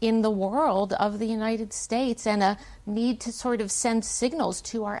in the world of the United States and a need to sort of send signals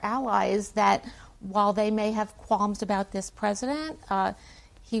to our allies that while they may have qualms about this president,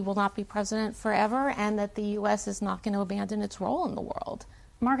 he will not be president forever, and that the U.S. is not going to abandon its role in the world.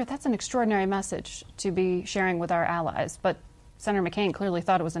 Margaret, that's an extraordinary message to be sharing with our allies, but Senator McCain clearly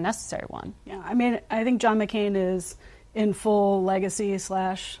thought it was a necessary one. Yeah, I mean, I think John McCain is in full legacy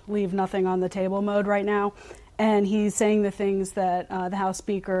 / leave nothing on the table mode right now. And he's saying the things that the House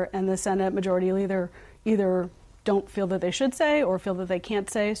Speaker and the Senate Majority Leader either don't feel that they should say or feel that they can't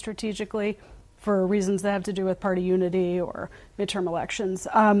say strategically for reasons that have to do with party unity or midterm elections.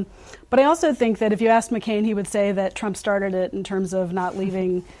 But I also think that if you asked McCain, he would say that Trump started it in terms of not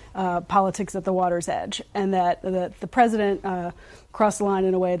leaving politics at the water's edge, and that the president crossed the line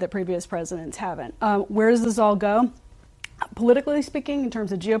in a way that previous presidents haven't. Where does this all go? Politically speaking, in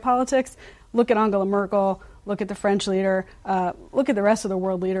terms of geopolitics, look at Angela Merkel. Look at the French leader, look at the rest of the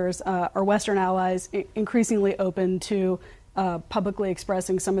world leaders. Our Western allies increasingly open to publicly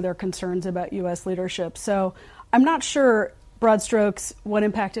expressing some of their concerns about U.S. leadership. So I'm not sure, broad strokes, what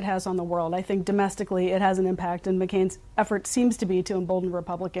impact it has on the world. I think domestically it has an impact, and McCain's effort seems to be to embolden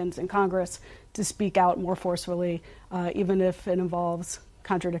Republicans in Congress to speak out more forcefully, even if it involves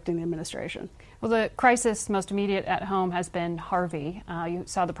contradicting the administration. Well, the crisis most immediate at home has been Harvey. You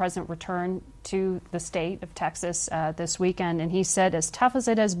saw the president return to the state of Texas this weekend, and he said, as tough as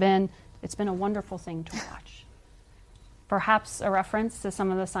it has been, it's been a wonderful thing to watch. Perhaps a reference to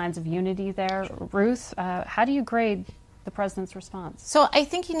some of the signs of unity there. Ruth, how do you grade the president's response? So I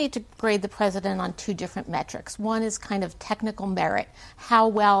think you need to grade the president on two different metrics. One is kind of technical merit. How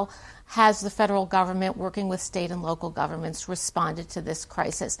well has the federal government, working with state and local governments, responded to this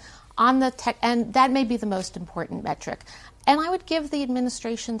crisis? And that may be the most important metric. And I would give the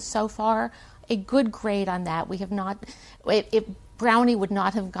administration so far a good grade on that. We have not, Brownie would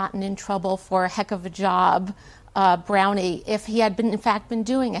not have gotten in trouble for a heck of a job, Brownie, if he had in fact been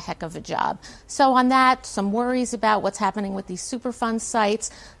doing a heck of a job. So on that, some worries about what's happening with these Superfund sites,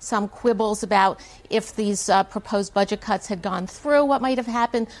 some quibbles about if these proposed budget cuts had gone through, what might have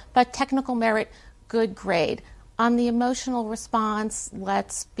happened, but technical merit, good grade. On the emotional response,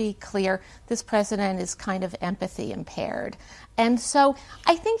 let's be clear, this president is kind of empathy impaired. And so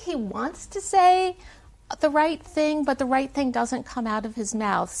I think he wants to say, the right thing, but the right thing doesn't come out of his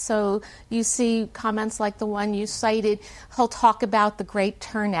mouth. So you see comments like the one you cited. He'll talk about the great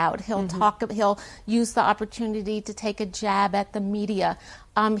turnout. He'll use the opportunity to take a jab at the media.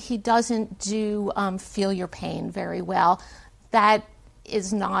 He doesn't do feel your pain very well. That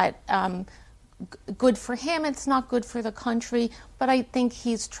is not good for him. It's not good for the country, but I think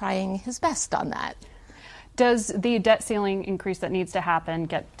he's trying his best on that. Does the debt ceiling increase that needs to happen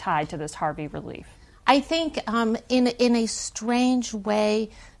get tied to this Harvey relief? I think in a strange way,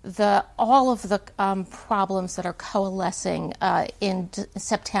 all of the problems that are coalescing in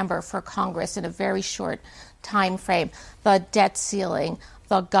September for Congress in a very short time frame, the debt ceiling,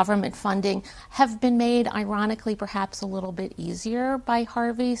 the government funding, have been made, ironically, perhaps a little bit easier by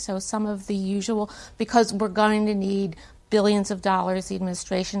Harvey. So some of the usual, because we're going to need billions of dollars, the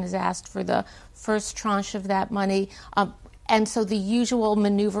administration has asked for the first tranche of that money. And so the usual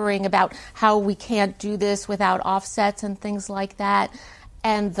maneuvering about how we can't do this without offsets and things like that,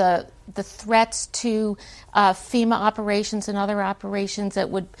 and the threats to FEMA operations and other operations that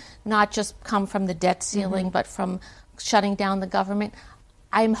would not just come from the debt ceiling, but from shutting down the government.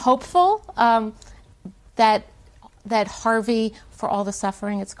 I'm hopeful that Harvey, for all the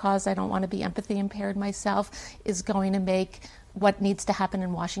suffering it's caused, I don't want to be empathy impaired myself, is going to make what needs to happen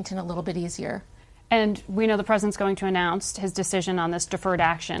in Washington a little bit easier. And we know the president's going to announce his decision on this deferred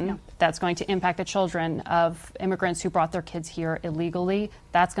action that's going to impact the children of immigrants who brought their kids here illegally.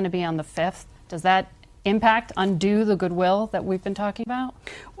 That's going to be on the 5th. Does that undo the goodwill that we've been talking about?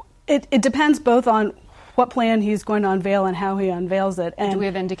 It depends both on what plan he's going to unveil and how he unveils it. And do we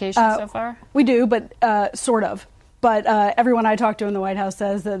have indications so far? We do, but sort of. But everyone I talked to in the White House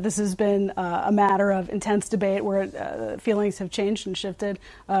says that this has been a matter of intense debate where feelings have changed and shifted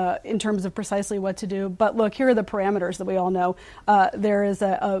in terms of precisely what to do. But look, here are the parameters that we all know. There is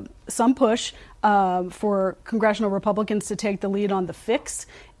some push for congressional Republicans to take the lead on the fix.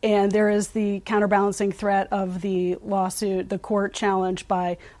 And there is the counterbalancing threat of the lawsuit, the court challenge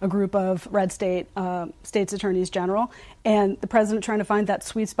by a group of red states attorneys general. And the president trying to find that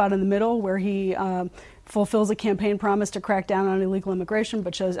sweet spot in the middle where he fulfills a campaign promise to crack down on illegal immigration,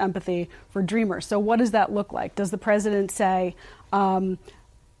 but shows empathy for dreamers. So what does that look like? Does the president say the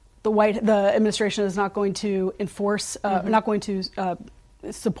administration is not going to enforce, not going to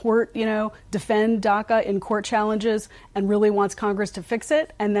support, defend DACA in court challenges and really wants Congress to fix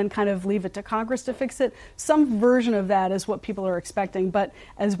it and then kind of leave it to Congress to fix it? Some version of that is what people are expecting. But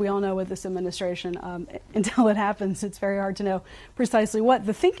as we all know with this administration, until it happens, it's very hard to know precisely what.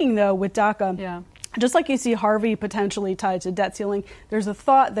 The thinking, though, with DACA, just like you see Harvey potentially tied to debt ceiling, there's a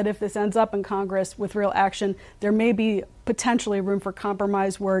thought that if this ends up in Congress with real action, there may be potentially room for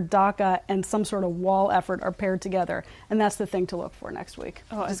compromise where DACA and some sort of wall effort are paired together. And that's the thing to look for next week.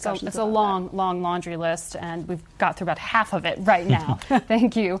 Oh, it's a long laundry list, and we've got through about half of it right now.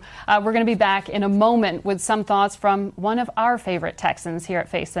 Thank you. We're going to be back in a moment with some thoughts from one of our favorite Texans here at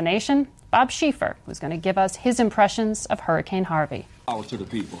Face the Nation, Bob Schieffer, who's going to give us his impressions of Hurricane Harvey. Power to the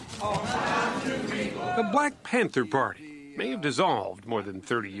people. The Black Panther Party may have dissolved more than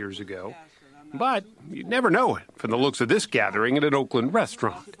 30 years ago, but you'd never know it from the looks of this gathering at an Oakland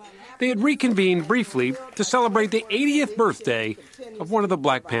restaurant. They had reconvened briefly to celebrate the 80th birthday of one of the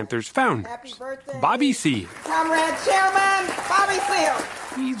Black Panther's founders, Bobby Seale. Comrade Chairman, Bobby Seale.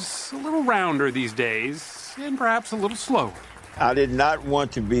 He's a little rounder these days, and perhaps a little slower. I did not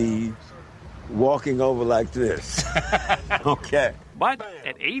want to be walking over like this. Okay. But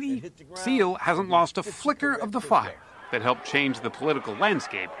at 80, Seale hasn't lost a flicker of the fire that helped change the political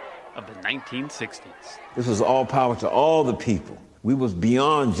landscape of the 1960s. This was all power to all the people. We was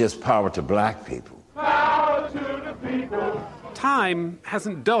beyond just power to black people. Power to the people. Time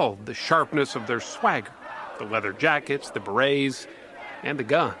hasn't dulled the sharpness of their swagger, the leather jackets, the berets, and the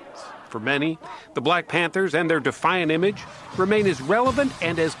guns. For many, the Black Panthers and their defiant image remain as relevant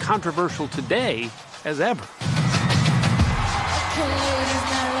and as controversial today as ever.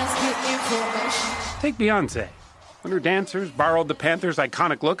 Take Beyoncé. When her dancers borrowed the Panthers'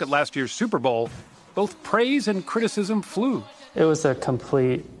 iconic look at last year's Super Bowl, both praise and criticism flew. It was a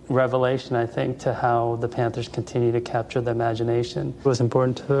complete revelation, I think, to how the Panthers continue to capture the imagination. It was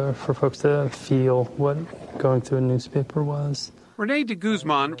important for folks to feel what going through a newspaper was. Renee de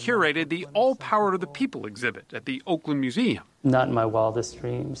Guzman curated the All Power to the People exhibit at the Oakland Museum. Not in my wildest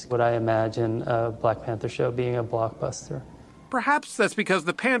dreams would I imagine a Black Panther show being a blockbuster. Perhaps that's because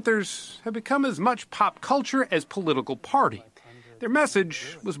the Panthers have become as much pop culture as political party. Their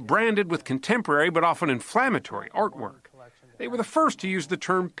message was branded with contemporary but often inflammatory artwork. They were the first to use the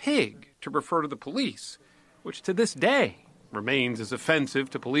term pig to refer to the police, which to this day remains as offensive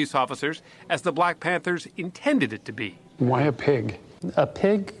to police officers as the Black Panthers intended it to be. Why a pig? A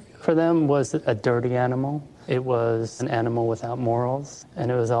pig for them was a dirty animal. It was an animal without morals, and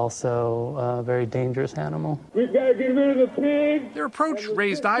it was also a very dangerous animal. We've got to get rid of the pig! Their approach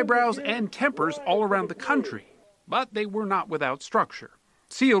raised eyebrows and tempers all around the country, but they were not without structure.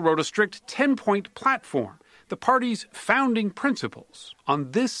 Seal wrote a strict 10-point platform, the party's founding principles,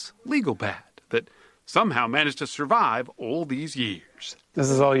 on this legal pad that somehow managed to survive all these years. This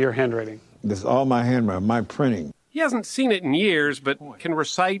is all your handwriting? This is all my handwriting, my printing. He hasn't seen it in years, but can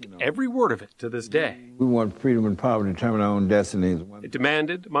recite every word of it to this day. We want freedom and power to determine our own destinies. It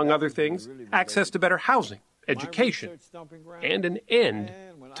demanded, among other things, access to better housing, education, and an end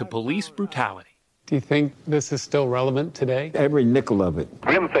to police brutality. Do you think this is still relevant today? Every nickel of it.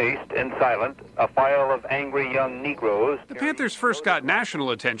 Grim-faced and silent, a file of angry young Negroes. The Panthers first got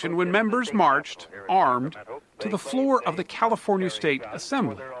national attention when members marched, armed, to the floor of the California State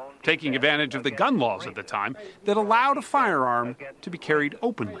Assembly, taking advantage of the gun laws at the time that allowed a firearm to be carried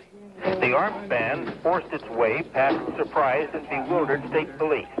openly. The armed band forced its way past surprised and bewildered state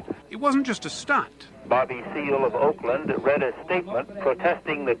police. It wasn't just a stunt. Bobby Seale of Oakland read a statement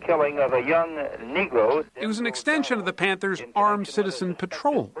protesting the killing of a young Negro. It was an extension of the Panthers' armed citizen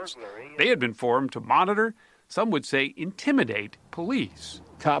patrols. They had been formed to monitor, some would say intimidate, police.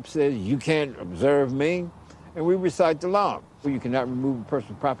 Cop says, you can't observe me, and we recite the law. You cannot remove a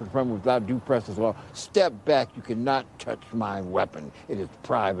person's property from him without due process law. Step back, you cannot touch my weapon. It is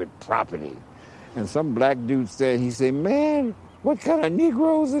private property. And some black dude said, man, what kind of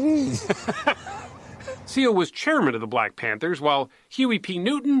Negroes it is? Seal was chairman of the Black Panthers, while Huey P.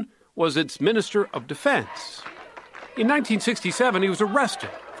 Newton was its Minister of Defense. In 1967, he was arrested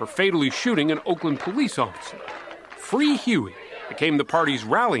for fatally shooting an Oakland police officer. Free Huey became the party's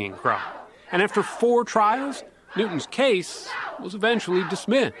rallying cry, and after 4 trials, Newton's case was eventually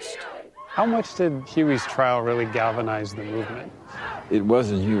dismissed. How much did Huey's trial really galvanize the movement? It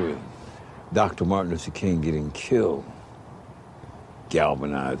wasn't Huey. Dr. Martin Luther King getting killed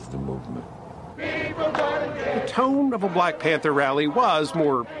galvanized the movement. The tone of a Black Panther rally was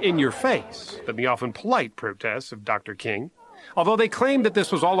more in-your-face than the often polite protests of Dr. King. Although they claimed that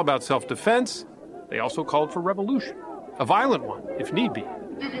this was all about self-defense, they also called for revolution, a violent one, if need be.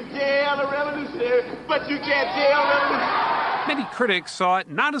 You can jail a revolutionary, but you can't jail a revolutionary. Many critics saw it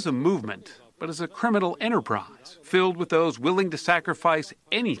not as a movement, but as a criminal enterprise, filled with those willing to sacrifice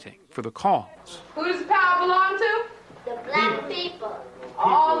anything for the cause. Who does the power belong to? The black people.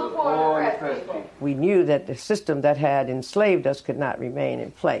 All the poor and oppressed people. We knew that the system that had enslaved us could not remain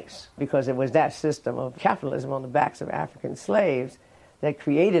in place because it was that system of capitalism on the backs of African slaves that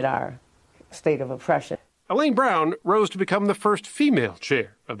created our state of oppression. Elaine Brown rose to become the first female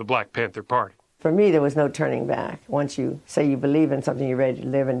chair of the Black Panther Party. For me, there was no turning back. Once you say you believe in something, you're ready to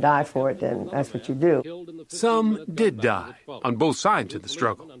live and die for it, then that's what you do. Some did die on both sides of the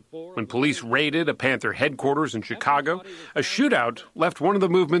struggle. When police raided a Panther headquarters in Chicago, a shootout left one of the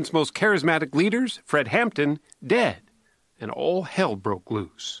movement's most charismatic leaders, Fred Hampton, dead, and all hell broke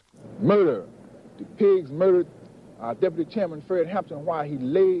loose. Murder. The pigs murdered Deputy Chairman Fred Hampton while he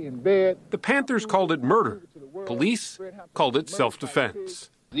lay in bed. The Panthers called it murder. Police called it self-defense.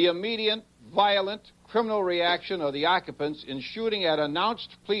 The immediate, violent, criminal reaction of the occupants in shooting at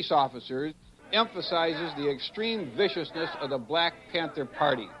announced police officers emphasizes the extreme viciousness of the Black Panther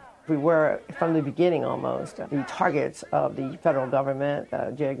Party. We were, from the beginning almost, the targets of the federal government.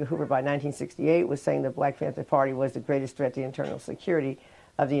 J. Edgar Hoover, by 1968, was saying the Black Panther Party was the greatest threat to internal security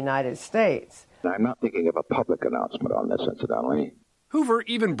of the United States. I'm not thinking of a public announcement on this, incidentally. Hoover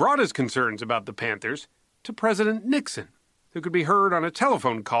even brought his concerns about the Panthers to President Nixon, who could be heard on a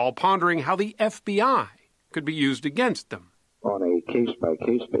telephone call pondering how the FBI could be used against them. On a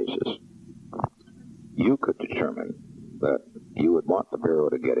case-by-case basis, you could determine that you would want the Bureau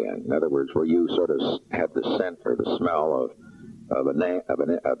to get in. In other words, where you sort of had the scent or the smell of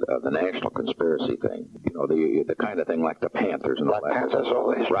the national conspiracy thing. You know, the kind of thing like the Panthers and all that. Panthers,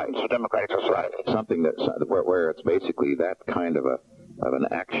 right. So Democratic Society. Something that's where it's basically that kind of an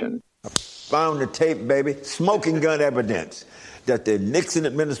action. Found the tape, baby. Smoking gun evidence that the Nixon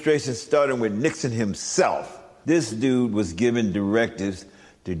administration, starting with Nixon himself, this dude was given directives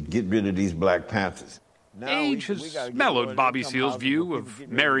to get rid of these Black Panthers. Age has mellowed Bobby Seale's view of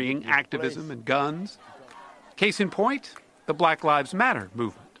marrying activism and guns. Case in point, the Black Lives Matter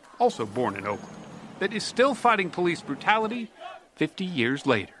movement, also born in Oakland, that is still fighting police brutality 50 years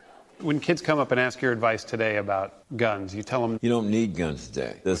later. When kids come up and ask your advice today about guns, you tell them... You don't need guns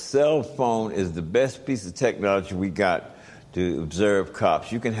today. The cell phone is the best piece of technology we got to observe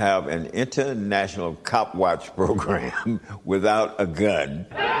cops. You can have an international cop watch program without a gun.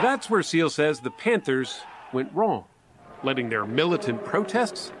 That's where Seal says the Panthers went wrong, letting their militant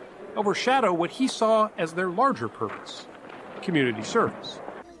protests overshadow what he saw as their larger purpose, community service.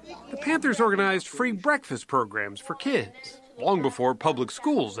 The Panthers organized free breakfast programs for kids, long before public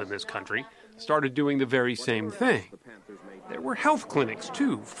schools in this country started doing the very same thing. There were health clinics,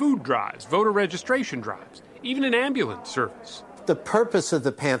 too, food drives, voter registration drives, even an ambulance service. The purpose of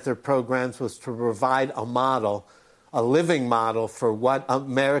the Panther programs was to provide a model, a living model for what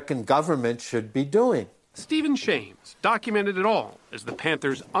American government should be doing. Stephen Shames documented it all as the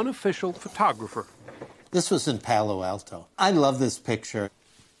Panthers' unofficial photographer. This was in Palo Alto. I love this picture.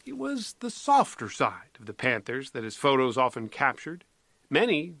 It was the softer side of the Panthers that his photos often captured.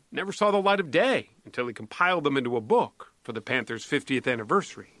 Many never saw the light of day until he compiled them into a book for the Panthers' 50th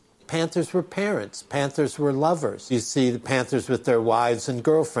anniversary. Panthers were parents. Panthers were lovers. You see the Panthers with their wives and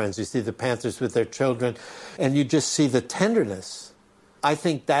girlfriends. You see the Panthers with their children, and you just see the tenderness. I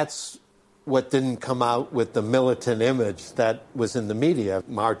think that's what didn't come out with the militant image that was in the media,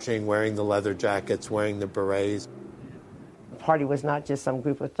 marching, wearing the leather jackets, wearing the berets. The party was not just some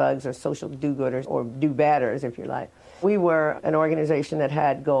group of thugs or social do-gooders or do-badders, if you like. We were an organization that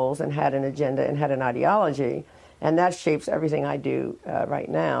had goals and had an agenda and had an ideology, and that shapes everything I do right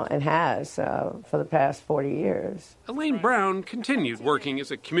now and has for the past 40 years. Elaine Brown continued working as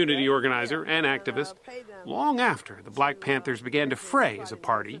a community organizer and activist long after the Black Panthers began to fray as a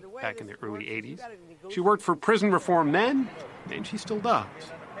party back in the early 80s. She worked for prison reform then, and she still does.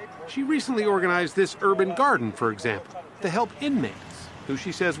 She recently organized this urban garden, for example, to help inmates who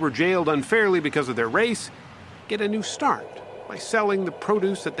she says were jailed unfairly because of their race get a new start by selling the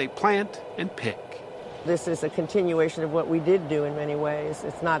produce that they plant and pick. This is a continuation of what we did do in many ways.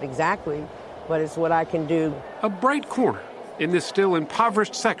 It's not exactly, but it's what I can do. A bright corner in this still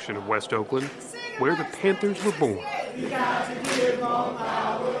impoverished section of West Oakland where the Panthers were born.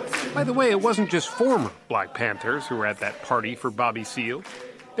 By the way, it wasn't just former Black Panthers who were at that party for Bobby Seale.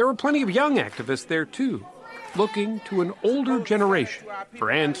 There were plenty of young activists there, too, looking to an older generation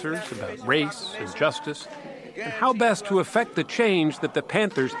for answers about race and justice and how best to effect the change that the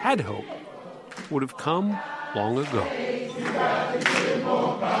Panthers had hoped would have come long ago.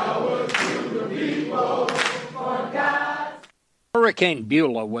 Hurricane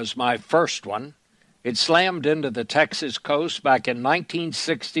Beulah was my first one. It slammed into the Texas coast back in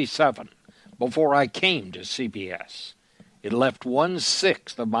 1967, before I came to CBS. It left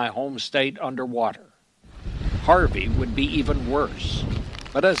 1/6 of my home state underwater. Harvey would be even worse.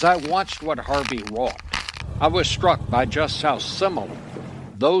 But as I watched what Harvey wrought, I was struck by just how similar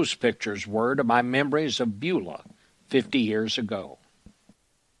those pictures were to my memories of Beulah 50 years ago.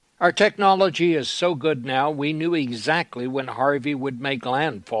 Our technology is so good now, we knew exactly when Harvey would make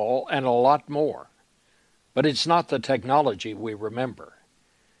landfall and a lot more. But it's not the technology we remember.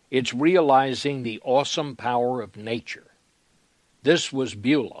 It's realizing the awesome power of nature. This was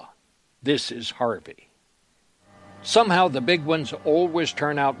Beulah. This is Harvey. Somehow the big ones always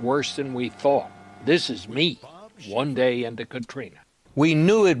turn out worse than we thought. This is me, one day into Katrina. We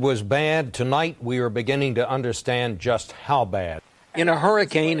knew it was bad. Tonight we are beginning to understand just how bad. In a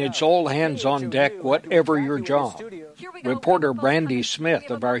hurricane, it's all hands on deck, whatever your job. Reporter Brandy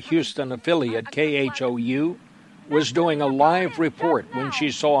Smith of our Houston affiliate KHOU was doing a live report when she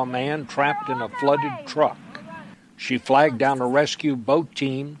saw a man trapped in a flooded truck. She flagged down a rescue boat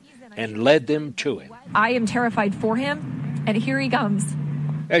team and led them to him. I am terrified for him, and here he comes.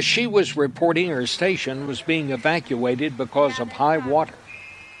 As she was reporting, her station was being evacuated because of high water.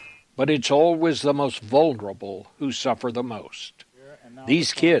 But it's always the most vulnerable who suffer the most.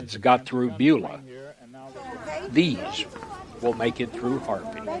 These kids got through Beulah. These will make it through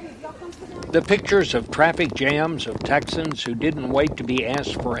Harvey. The pictures of traffic jams of Texans who didn't wait to be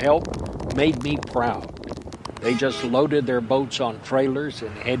asked for help made me proud. They just loaded their boats on trailers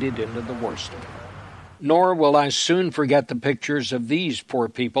and headed into the worst of it. Nor will I soon forget the pictures of these poor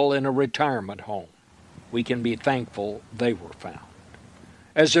people in a retirement home. We can be thankful they were found.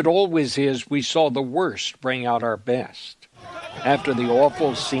 As it always is, we saw the worst bring out our best. After the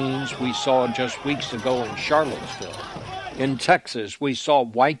awful scenes we saw just weeks ago in Charlottesville, in Texas we saw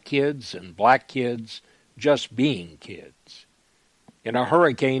white kids and black kids just being kids. In a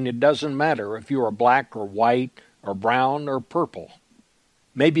hurricane, it doesn't matter if you are black or white or brown or purple.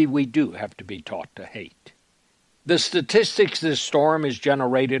 Maybe we do have to be taught to hate. The statistics this storm has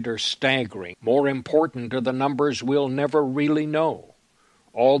generated are staggering. More important are the numbers we'll never really know.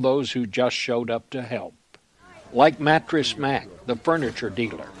 All those who just showed up to help. Like Mattress Mac, the furniture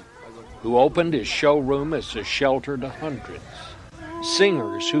dealer. who opened his showroom as a shelter to hundreds.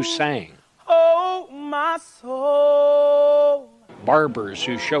 Singers who sang. Oh, my soul. Barbers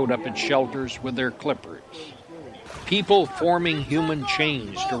who showed up at shelters with their clippers. People forming human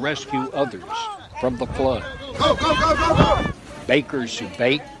chains to rescue others from the flood. Go, go, go, go, go! Bakers who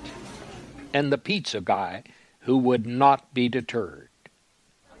baked. And the pizza guy who would not be deterred.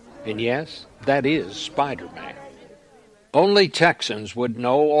 And yes, that is Spider-Man. Only Texans would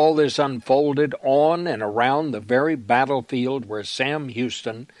know all this unfolded on and around the very battlefield where Sam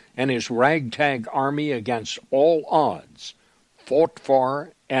Houston and his ragtag army against all odds fought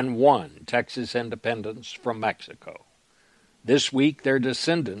for and won Texas independence from Mexico. This week, their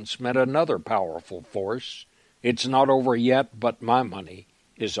descendants met another powerful force. It's not over yet, but my money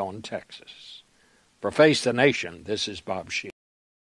is on Texas. For Face the Nation, this is Bob Shields.